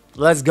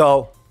 Let's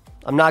go.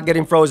 I'm not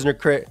getting frozen or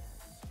crit.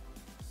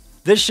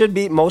 This should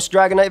beat most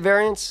Dragonite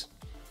variants.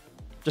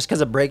 Just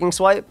because of breaking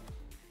swipe.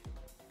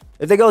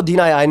 If they go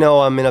D-Knight, I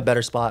know I'm in a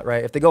better spot,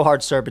 right? If they go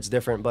hard Serp, it's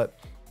different, but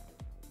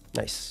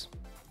nice.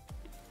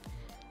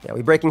 Yeah,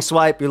 we breaking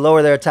swipe, we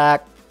lower their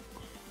attack.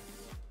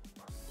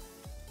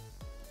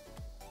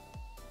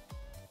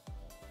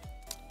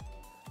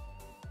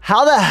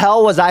 How the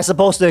hell was I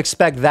supposed to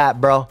expect that,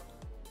 bro?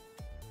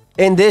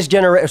 In this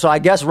generation, so I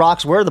guess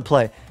rocks were the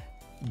play.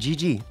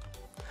 GG.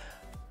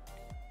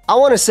 I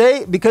want to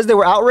say, because they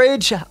were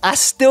outraged, I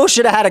still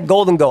should have had a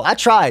golden go. I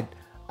tried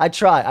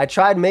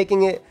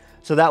making it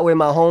so that way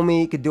my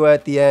homie could do it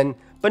at the end.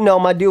 But no,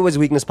 my dude was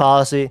weakness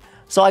policy.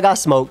 So I got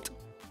smoked.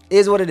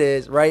 Is what it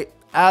is, right?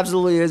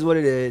 Absolutely is what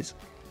it is.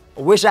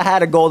 I wish I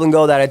had a golden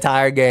go that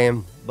entire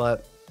game,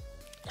 but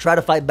try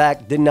to fight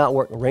back, did not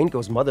work. Rain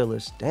goes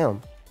motherless.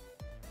 Damn.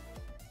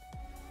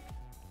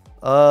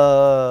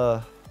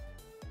 A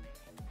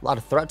lot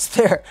of threats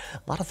there.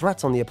 A lot of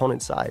threats on the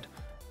opponent's side.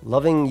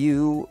 Loving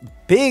you.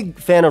 Big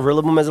fan of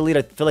Rillaboom as a lead.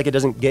 I feel like it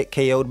doesn't get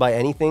KO'd by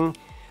anything.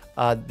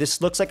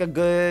 This looks like a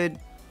good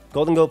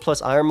Golden Go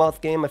plus Iron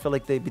Moth game. I feel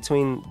like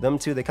between them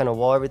two, they kind of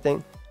wall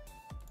everything.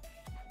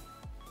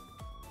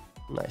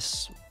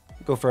 Nice.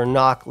 Go for a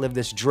knock. Live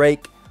this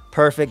Drake.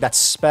 Perfect. That's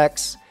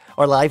Specs.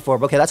 Or Life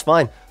Orb. Okay, that's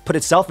fine. Put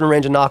itself in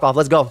range of knockoff.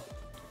 Let's go. All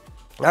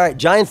right.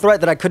 Giant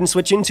threat that I couldn't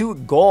switch into.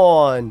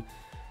 Gone.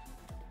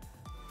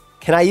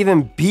 Can I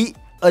even beat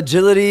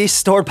Agility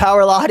Stored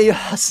Power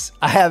Latios?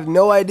 I have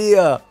no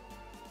idea.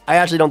 I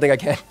actually don't think I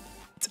can.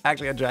 It's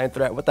actually a giant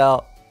threat. What the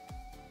hell?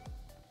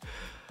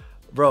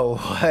 Bro,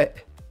 what?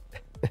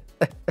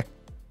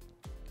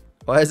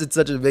 Why is it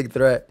such a big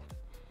threat?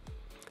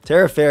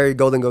 Terra Fairy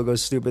Golden Go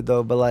goes stupid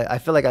though, but like I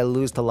feel like I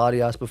lose to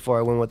Latios before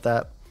I win with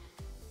that.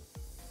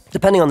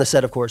 Depending on the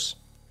set, of course.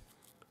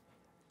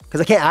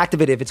 Because I can't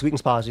activate it if it's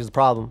weakness policy is the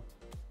problem.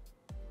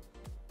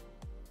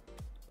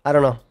 I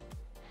don't know.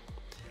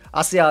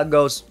 I'll see how it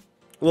goes.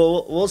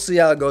 We'll see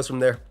how it goes from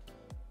there.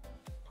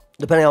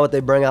 Depending on what they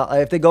bring out.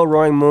 If they go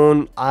Roaring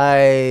Moon,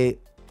 I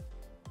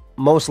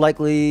most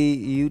likely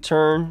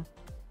U-turn.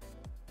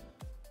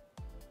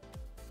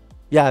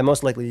 Yeah, I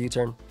most likely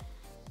U-turn.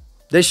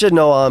 They should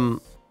know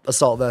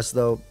Assault Vest,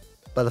 though,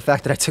 by the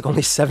fact that I took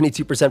only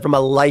 72% from my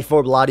Life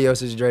Orb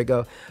Latios'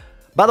 Draco.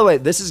 By the way,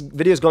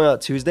 video is going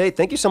out Tuesday.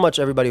 Thank you so much,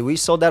 everybody. We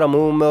sold out on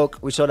Moo Milk.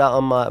 We sold out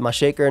on my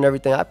shaker and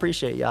everything. I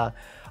appreciate y'all.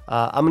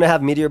 I'm going to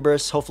have Meteor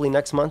Bursts hopefully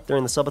next month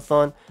during the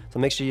subathon. So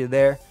make sure you're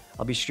there.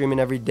 I'll be streaming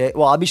every day.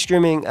 Well, I'll be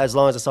streaming as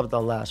long as the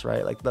subathon lasts,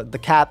 right? Like the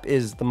cap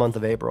is the month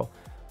of April.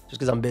 Just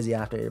because I'm busy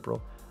after April.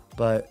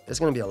 But it's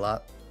going to be a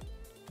lot.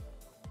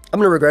 I'm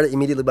going to regret it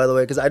immediately, by the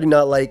way, because I do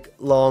not like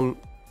long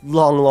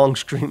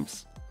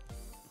streams.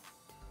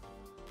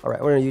 All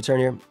right, we're going to U-turn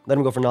here. Let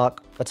him go for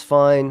knock. That's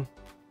fine.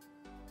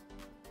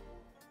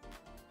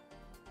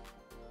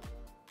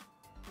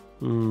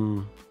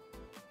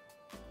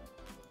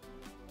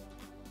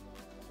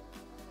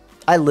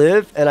 I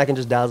live, and I can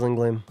just Dazzling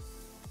Gleam.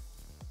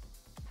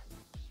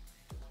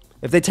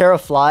 If they Terra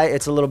Fly,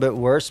 it's a little bit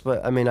worse,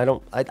 but I mean, I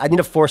need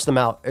to force them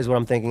out, is what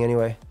I'm thinking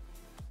anyway.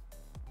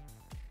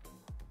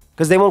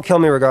 Because they won't kill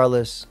me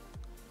regardless.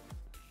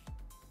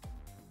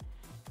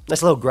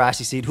 Nice little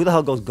Grassy Seed. Who the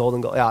hell goes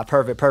Golden Gold? Yeah,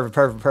 perfect.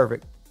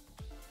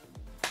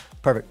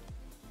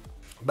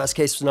 Best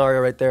case scenario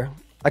right there.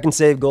 I can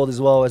save gold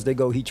as well as they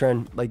go Heat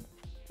Trend, like,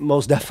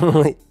 most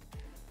definitely.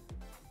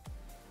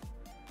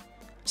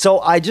 So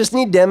I just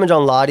need damage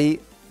on Lottie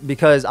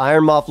because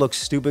Iron Moth looks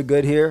stupid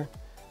good here.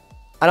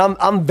 And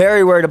I'm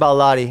very worried about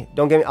Lottie.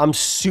 Don't get me, I'm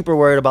super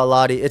worried about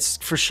Lottie. It's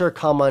for sure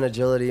Combine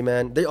Agility,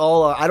 man. They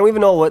all are. I don't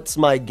even know what's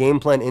my game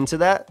plan into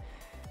that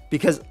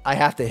because I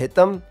have to hit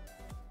them.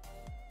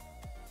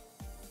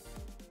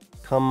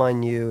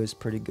 Combine U is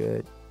pretty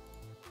good.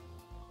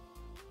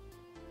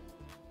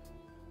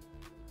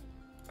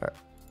 All right.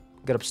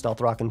 Get up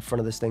Stealth Rock in front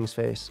of this thing's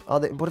face. Oh,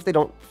 what if they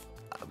don't...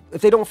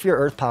 If they don't fear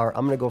Earth Power,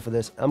 I'm going to go for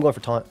this. I'm going for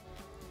Taunt.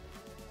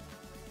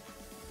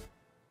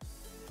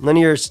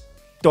 Linear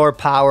Store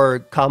Power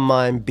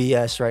Combine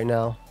BS right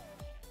now.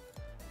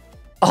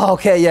 Oh,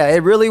 okay, yeah,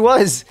 it really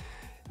was.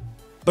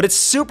 But it's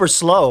super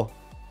slow.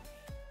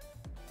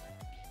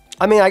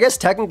 I mean, I guess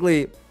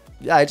technically,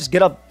 yeah, I just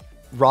get up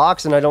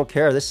rocks and I don't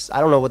care. I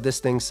don't know what this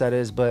thing's set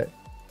is, but...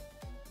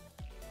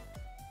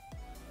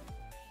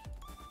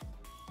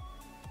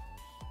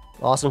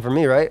 Awesome for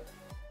me, right?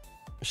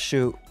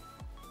 Shoot.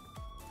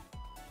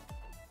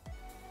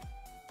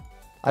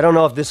 I don't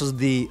know if this was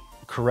the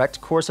correct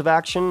course of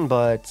action,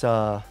 but...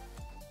 yeah,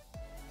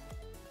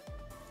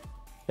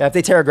 if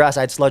they Terra Grass, I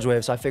had Sludge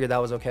Wave, so I figured that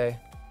was okay.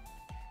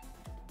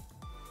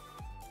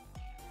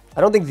 I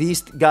don't think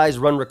these guys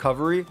run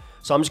Recovery,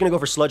 so I'm just going to go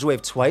for Sludge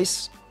Wave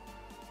twice.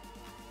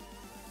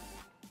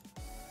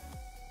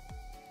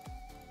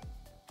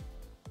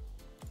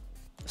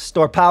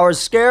 Store Power's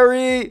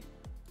scary!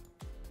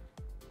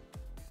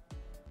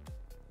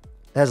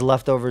 It has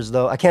leftovers,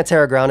 though. I can't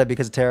Terra Ground it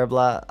because of Terra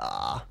Blast.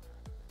 Ah.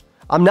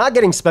 I'm not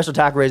getting special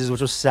attack raises,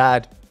 which was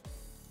sad.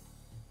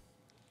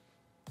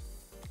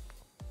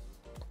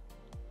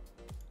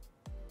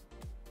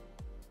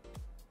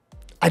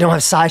 I don't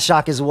have Psy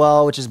Shock as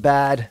well, which is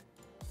bad.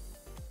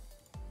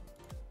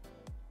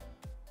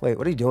 Wait,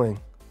 what are you doing?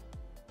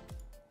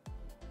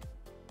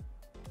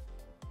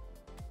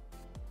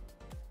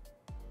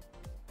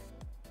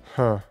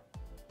 Huh.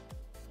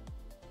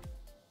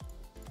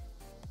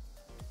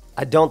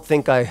 I don't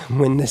think I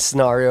win this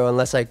scenario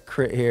unless I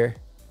crit here.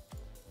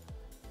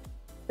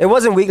 It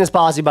wasn't weakness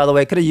policy, by the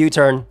way. Could have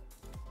U-turn.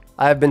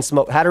 I have been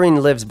smoked.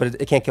 Hatterene lives, but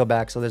it can't kill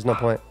back, so there's no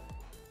point.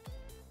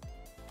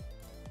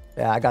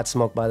 Yeah, I got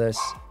smoked by this.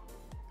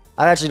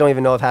 I actually don't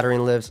even know if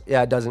Hatterene lives.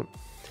 Yeah, it doesn't.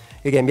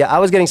 Good game. Yeah, I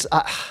was getting...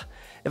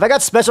 if I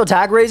got special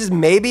attack raises,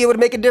 maybe it would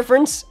make a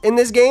difference in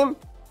this game.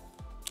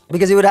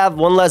 Because he would have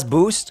one less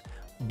boost.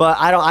 But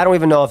I don't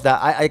even know if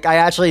that... I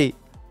actually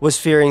was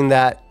fearing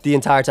that the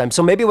entire time.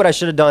 So maybe what I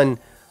should have done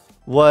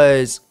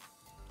was...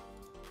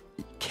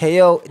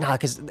 KO... Nah,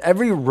 because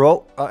every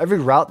route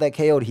that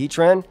KO'd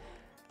Heatran...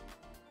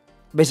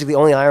 Basically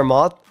only Iron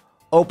Moth...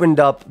 opened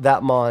up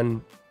that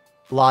Mon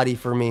Lottie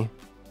for me.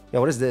 Yo,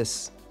 what is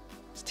this?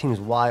 This team is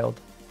wild.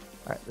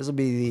 All right, this will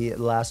be the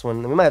last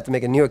one. We might have to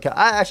make a new account.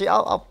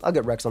 I'll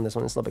get Rex on this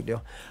one. It's no big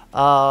deal.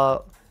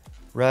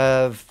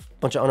 Rev,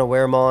 bunch of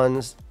unaware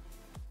Mons.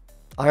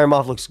 Iron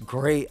Moth looks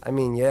great. I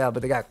mean, yeah,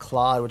 but they got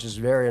Claude, which is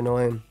very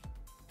annoying.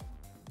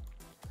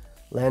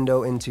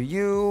 Lando into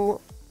you.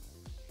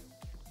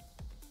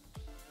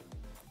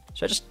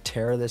 Should I just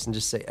tear this and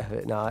just say F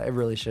it? Nah, I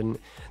really shouldn't.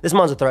 This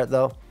Mon's a threat,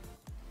 though.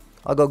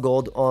 I'll go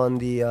gold on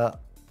the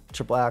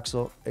triple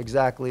axle.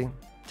 Exactly.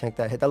 Tank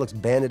that hit. That looks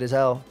banded as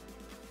hell.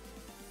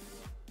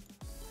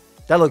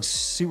 That looks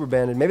super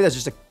banded. Maybe that's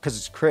just because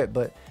it's crit,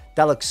 but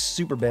that looks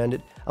super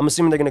banded. I'm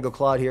assuming they're going to go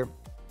Claude here.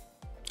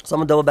 So I'm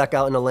going to double back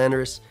out into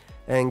Landorus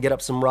and get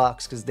up some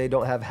rocks because they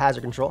don't have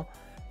hazard control.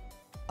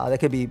 They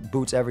could be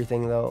boots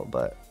everything, though,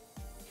 but...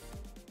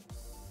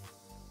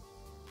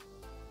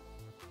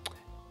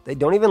 They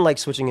don't even like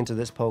switching into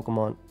this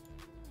Pokemon.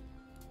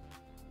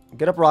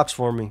 Get up rocks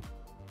for me.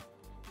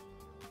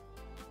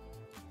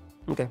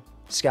 Okay,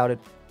 scouted.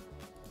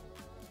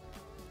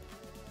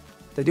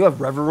 They do have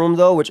Reverum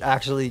though, which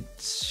actually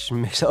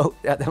makes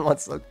that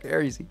Mon's so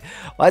crazy.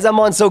 Why is that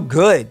Mon so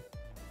good?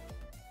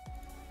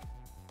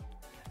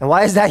 And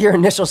why is that your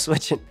initial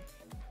switching?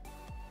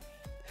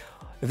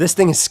 If this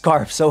thing is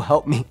Scarf, so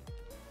help me.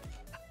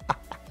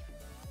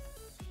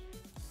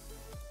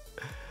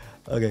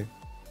 Okay.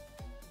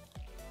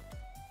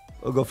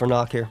 We'll go for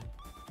knock here.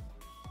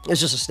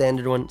 It's just a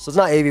standard one. So it's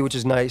not AV, which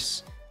is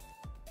nice.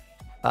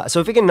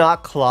 So if we can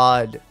knock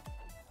Claude,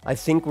 I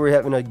think we're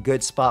having a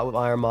good spot with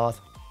Iron Moth.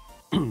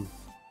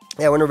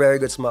 Yeah, we're in a very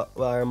good spot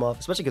with Iron Moth,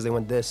 especially because they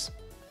went this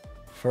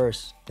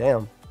first.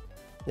 Damn.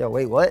 Yo,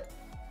 wait, what?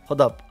 Hold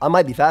up. I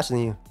might be faster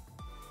than you.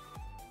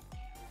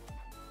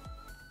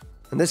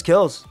 And this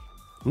kills.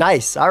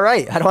 Nice. All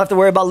right. I don't have to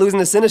worry about losing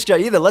the Sinistcha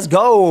either. Let's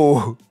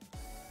go.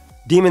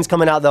 Demon's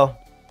coming out, though.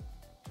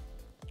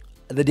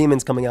 The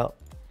Demon's coming out.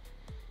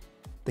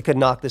 They could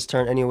knock this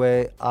turn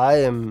anyway. I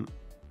am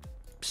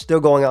still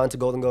going out into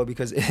Golden Go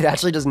because it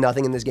actually does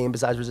nothing in this game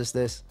besides resist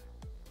this.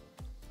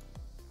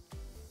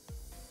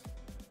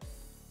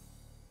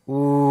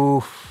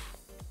 Oof.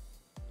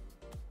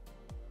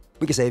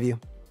 We can save you.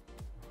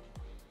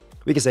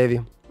 We can save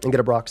you and get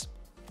a Brox.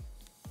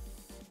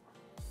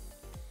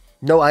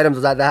 No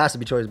items. That has to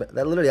be choice.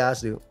 That literally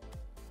has to.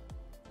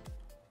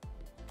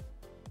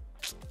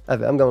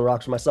 I'm going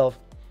rocks for myself.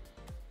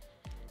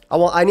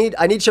 I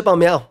need chip on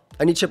Meow.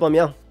 I need chip on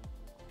Meow.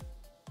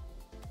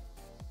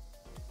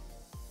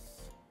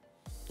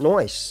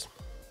 Nice.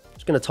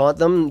 Just gonna taunt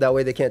them. That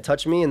way they can't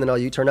touch me, and then I'll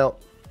U-turn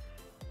out.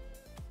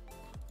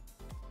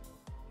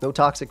 No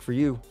toxic for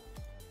you.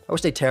 I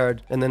wish they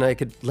terrored, and then I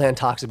could land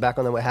toxic back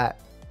on them with hat.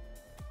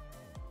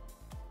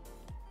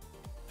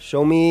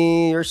 Show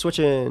me your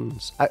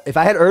switch-ins. If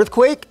I had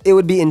Earthquake, it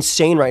would be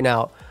insane right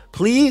now.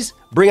 Please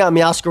bring out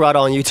Meowscarada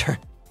on U-turn.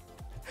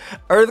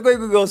 Earthquake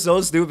would go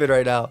so stupid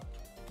right now.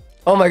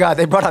 Oh my god,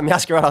 they brought out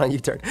Meowscarada on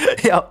U-turn.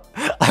 Yo,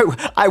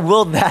 I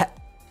willed that.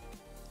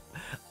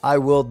 I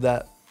willed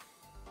that.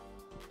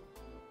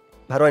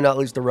 How do I not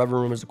lose the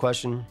Reverum is the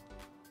question.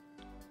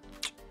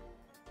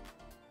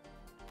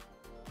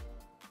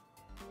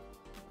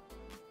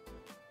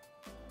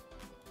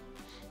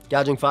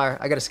 Gouging Fire.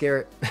 I gotta scare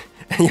it.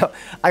 Yo,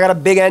 I got a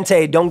big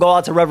Entei. Don't go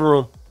out to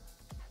Reverum.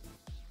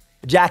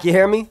 Jack, you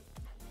hear me?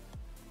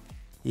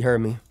 You heard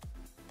me.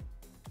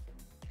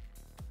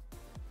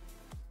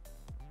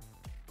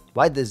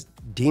 Why'd this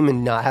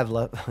demon not have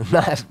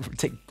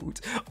take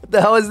boots? What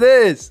the hell is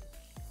this?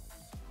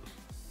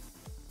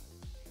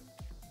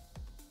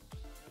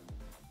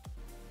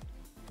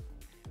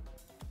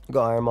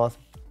 Go Iron Moth.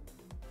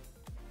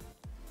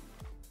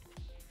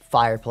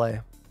 Fire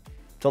play.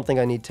 Don't think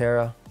I need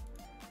Terra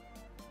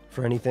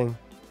for anything.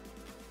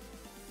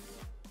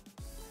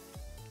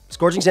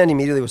 Scorching Sand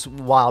immediately was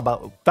wild.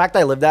 About the fact that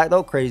I lived that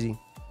though, crazy.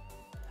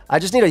 I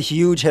just need a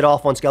huge hit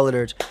off on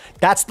Skeledirge.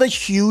 That's the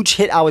huge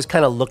hit I was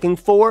kind of looking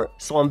for.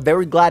 So I'm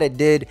very glad it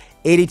did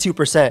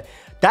 82%.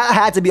 That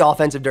had to be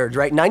offensive Dirge,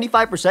 right?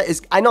 95%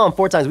 is, I know I'm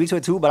 4 times weak to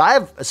it too, but I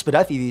have a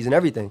Spadef EVs and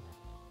everything.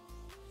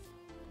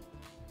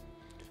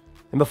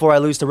 And before I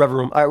lose to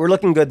Reverum. All right, we're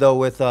looking good, though,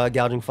 with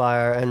Gouging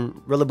Fire. And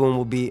Rillaboom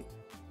will beat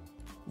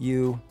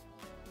you.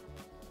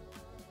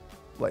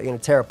 What, you're going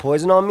to Terra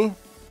Poison on me?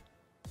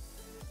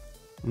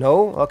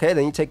 No? Okay,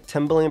 then you take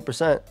 10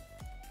 billion%.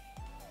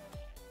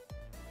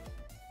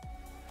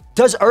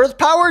 Does Earth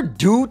Power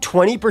do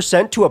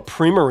 20% to a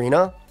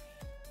Primarina?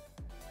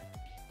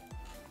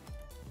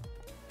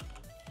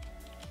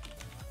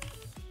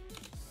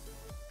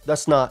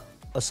 That's not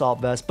Assault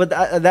Vest. But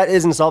that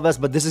is an Assault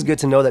Vest, but this is good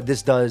to know that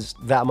this does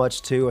that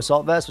much to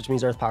Assault Vest, which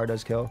means Earth Power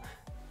does kill.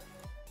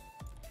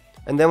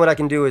 And then what I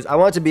can do is, I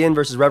want it to be in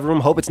versus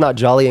Reverum. Hope it's not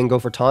Jolly and go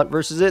for Taunt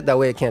versus it. That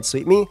way it can't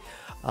sweep me.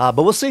 But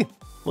we'll see.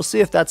 We'll see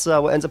if that's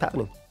what ends up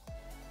happening.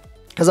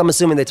 Because I'm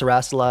assuming they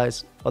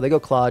Terrastalize. Oh, they go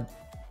Claude.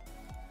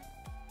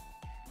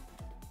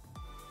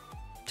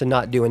 To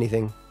not do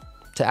anything.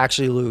 To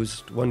actually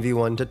lose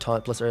 1v1 to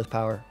Taunt plus Earth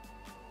Power.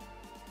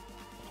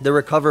 They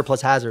Recover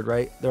plus Hazard,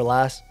 right? Their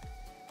last.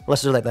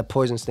 Unless they're like that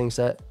Poison Sting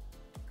set.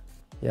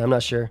 Yeah, I'm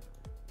not sure.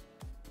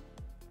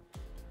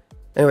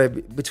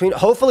 Anyway,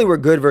 hopefully we're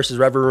good versus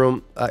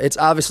Reverum. It's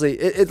obviously,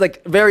 it's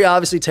like very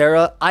obviously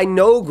Terra. I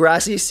know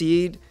Grassy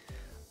Seed,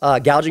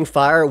 Gouging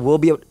Fire will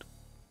be able.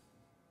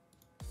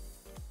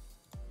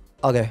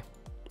 Okay,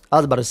 I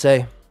was about to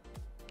say,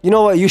 you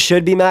know what? You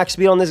should be max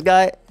speed on this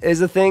guy is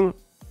the thing.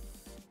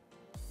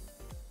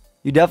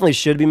 You definitely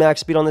should be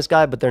max speed on this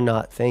guy, but they're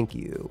not. Thank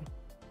you.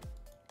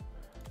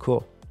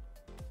 Cool.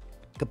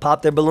 Could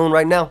pop their balloon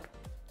right now.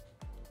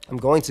 I'm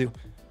going to.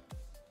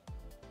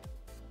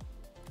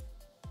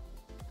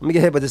 Let me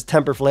get hit with this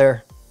Temper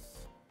Flare.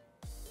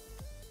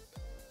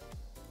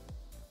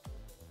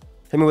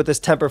 Hit me with this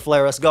Temper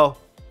Flare. Let's go.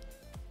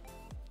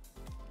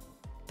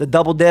 The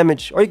double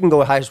damage. Or you can go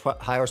with high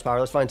horsepower.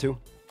 That's fine too.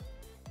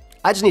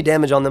 I just need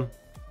damage on them.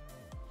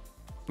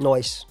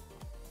 Nice.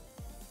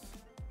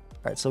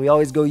 Alright, so we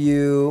always go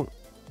you.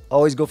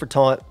 Always go for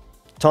Taunt.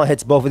 Taunt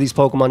hits both of these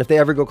Pokemon. If they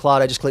ever go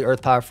Claude, I just click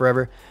Earth Power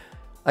forever.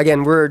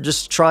 Again, we're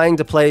just trying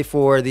to play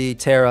for the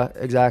Terra.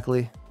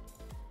 Exactly.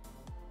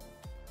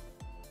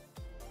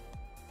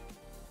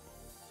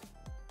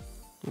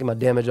 Get my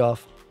damage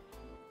off.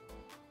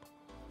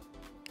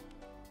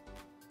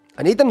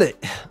 I need them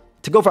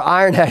to go for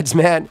Iron Heads,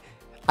 man.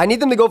 I need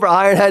them to go for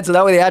Iron Heads so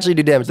that way they actually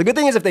do damage. The good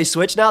thing is if they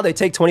switch now, they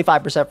take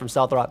 25% from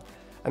Stealth Rock.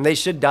 And they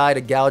should die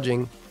to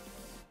Gouging.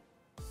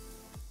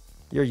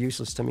 You're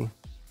useless to me.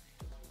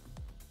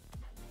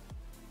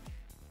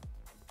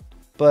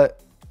 But...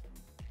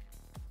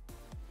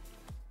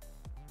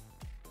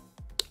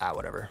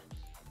 whatever.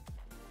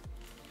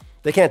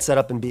 They can't set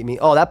up and beat me.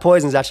 Oh, that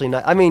poison's actually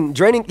not... I mean,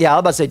 Draining... Yeah, I was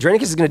about to say, Draining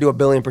Kiss is going to do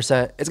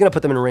 1,000,000,000%. It's going to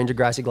put them in a range of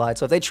Grassy Glide.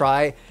 So if they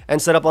try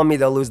and set up on me,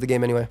 they'll lose the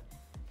game anyway.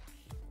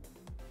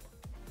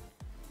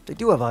 They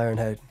do have Iron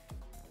Head.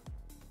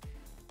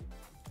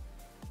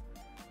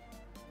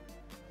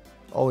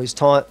 Always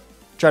Taunt.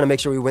 Trying to make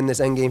sure we win this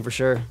endgame for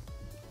sure.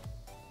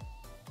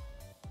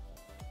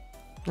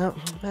 No,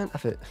 man,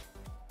 F it.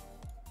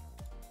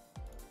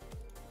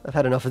 I've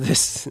had enough of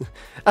this.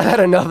 I've had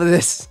enough of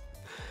this.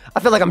 I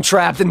feel like I'm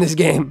trapped in this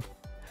game.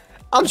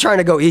 I'm trying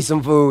to go eat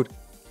some food.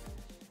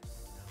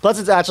 Plus,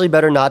 it's actually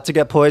better not to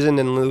get poisoned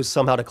and lose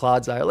somehow to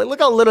Cloud's Eye. Like, look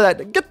how little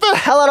that... Get the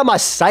hell out of my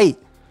sight.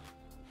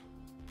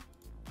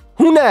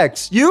 Who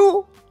next?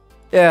 You?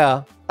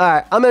 Yeah. All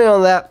right, I'm in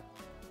on that.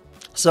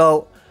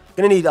 So,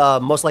 gonna need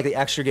most likely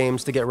extra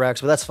games to get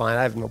Rex, but that's fine.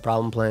 I have no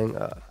problem playing.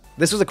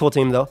 This was a cool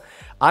team, though.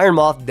 Iron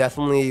Moth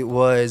definitely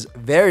was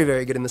very,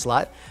 very good in this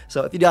live.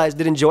 So if you guys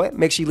did enjoy it,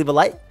 make sure you leave a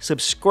like,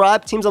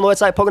 subscribe. Teams on the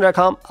website,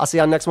 Pokemon.com. I'll see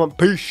you on the next one.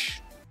 Peace.